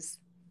phrase.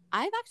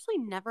 I've actually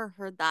never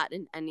heard that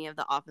in any of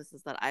the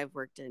offices that I've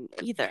worked in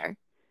either.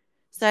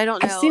 So I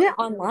don't know. I've seen it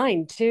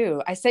online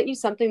too. I sent you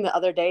something the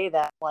other day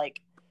that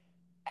like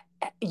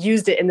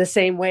used it in the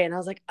same way, and I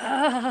was like,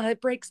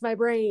 it breaks my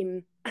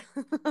brain.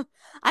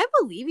 I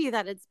believe you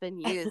that it's been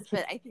used,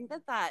 but I think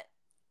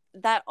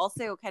that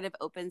also kind of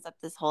opens up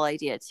this whole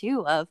idea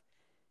too of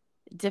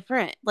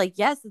different, like,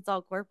 yes, it's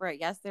all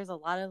corporate. Yes, there's a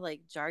lot of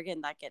like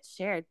jargon that gets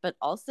shared, but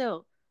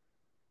also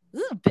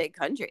this is a big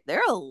country. There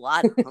are a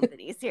lot of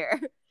companies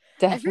here.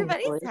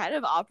 Everybody's kind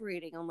of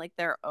operating on like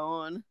their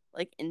own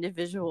like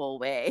individual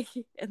way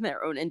and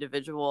their own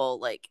individual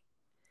like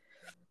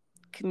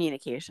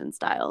communication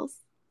styles.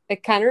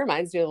 It kind of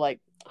reminds me of like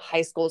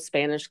high school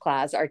Spanish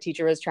class. Our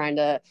teacher was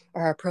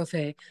our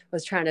profe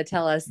was trying to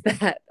tell us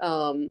that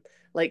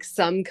like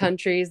some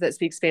countries that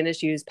speak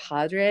Spanish use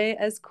padre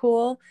as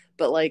cool,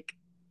 but like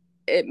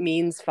it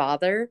means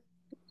father.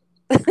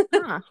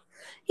 Huh.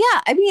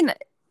 Yeah, I mean,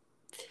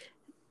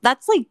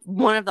 that's like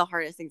one of the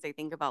hardest things I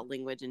think about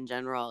language in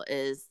general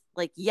is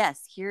like,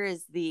 yes, here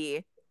is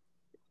the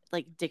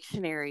like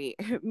dictionary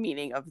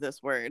meaning of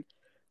this word.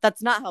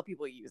 That's not how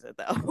people use it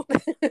though.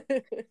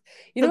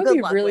 It'd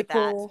be really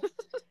cool.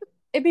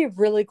 It'd be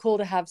really cool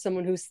to have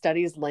someone who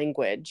studies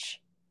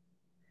language.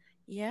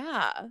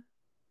 Yeah.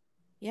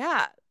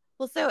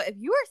 Well, so if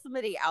you are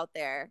somebody out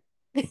there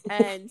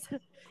and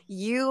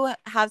you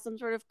have some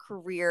sort of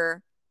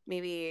career,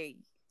 maybe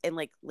in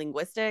like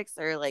linguistics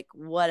or like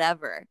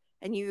whatever,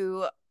 and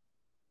you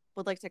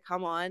would like to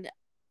come on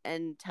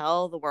and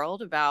tell the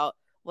world about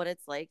what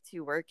it's like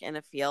to work in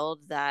a field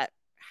that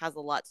has a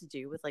lot to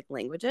do with like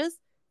languages,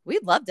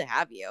 we'd love to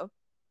have you.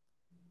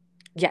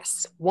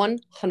 Yes,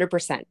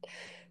 100%.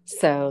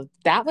 So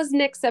that was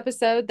Nick's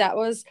episode. That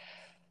was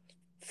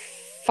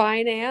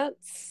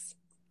finance,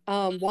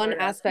 one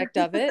aspect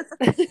of it.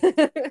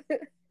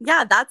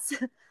 Yeah,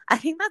 I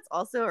think that's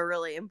also a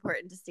really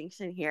important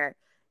distinction here.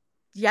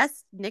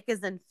 Yes, Nick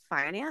is in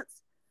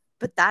finance,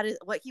 but that is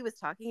what he was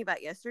talking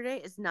about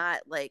yesterday is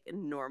not like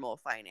normal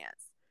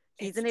finance.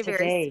 He's in a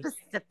very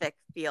specific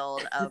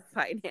field of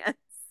finance.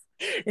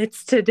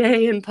 It's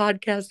today in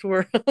podcast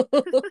world.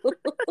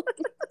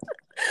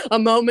 A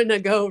moment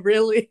ago,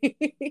 really.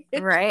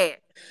 Right.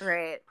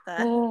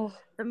 The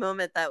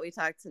moment that we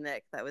talked to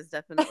Nick, that was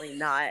definitely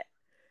not.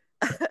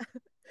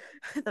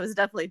 That was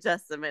definitely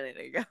just a minute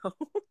ago.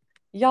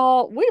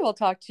 Y'all, we will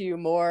talk to you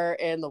more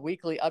in the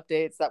weekly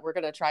updates that we're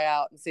going to try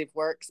out and see if it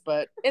works,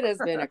 but it has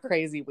been a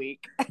crazy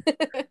week.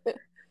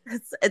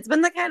 It's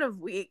been the kind of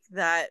week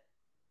that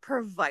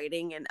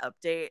providing an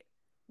update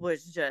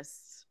was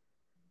just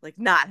like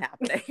not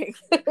happening.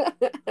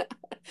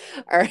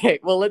 All right,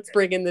 well, let's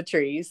bring in the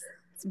trees.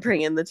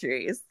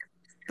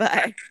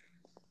 Bye.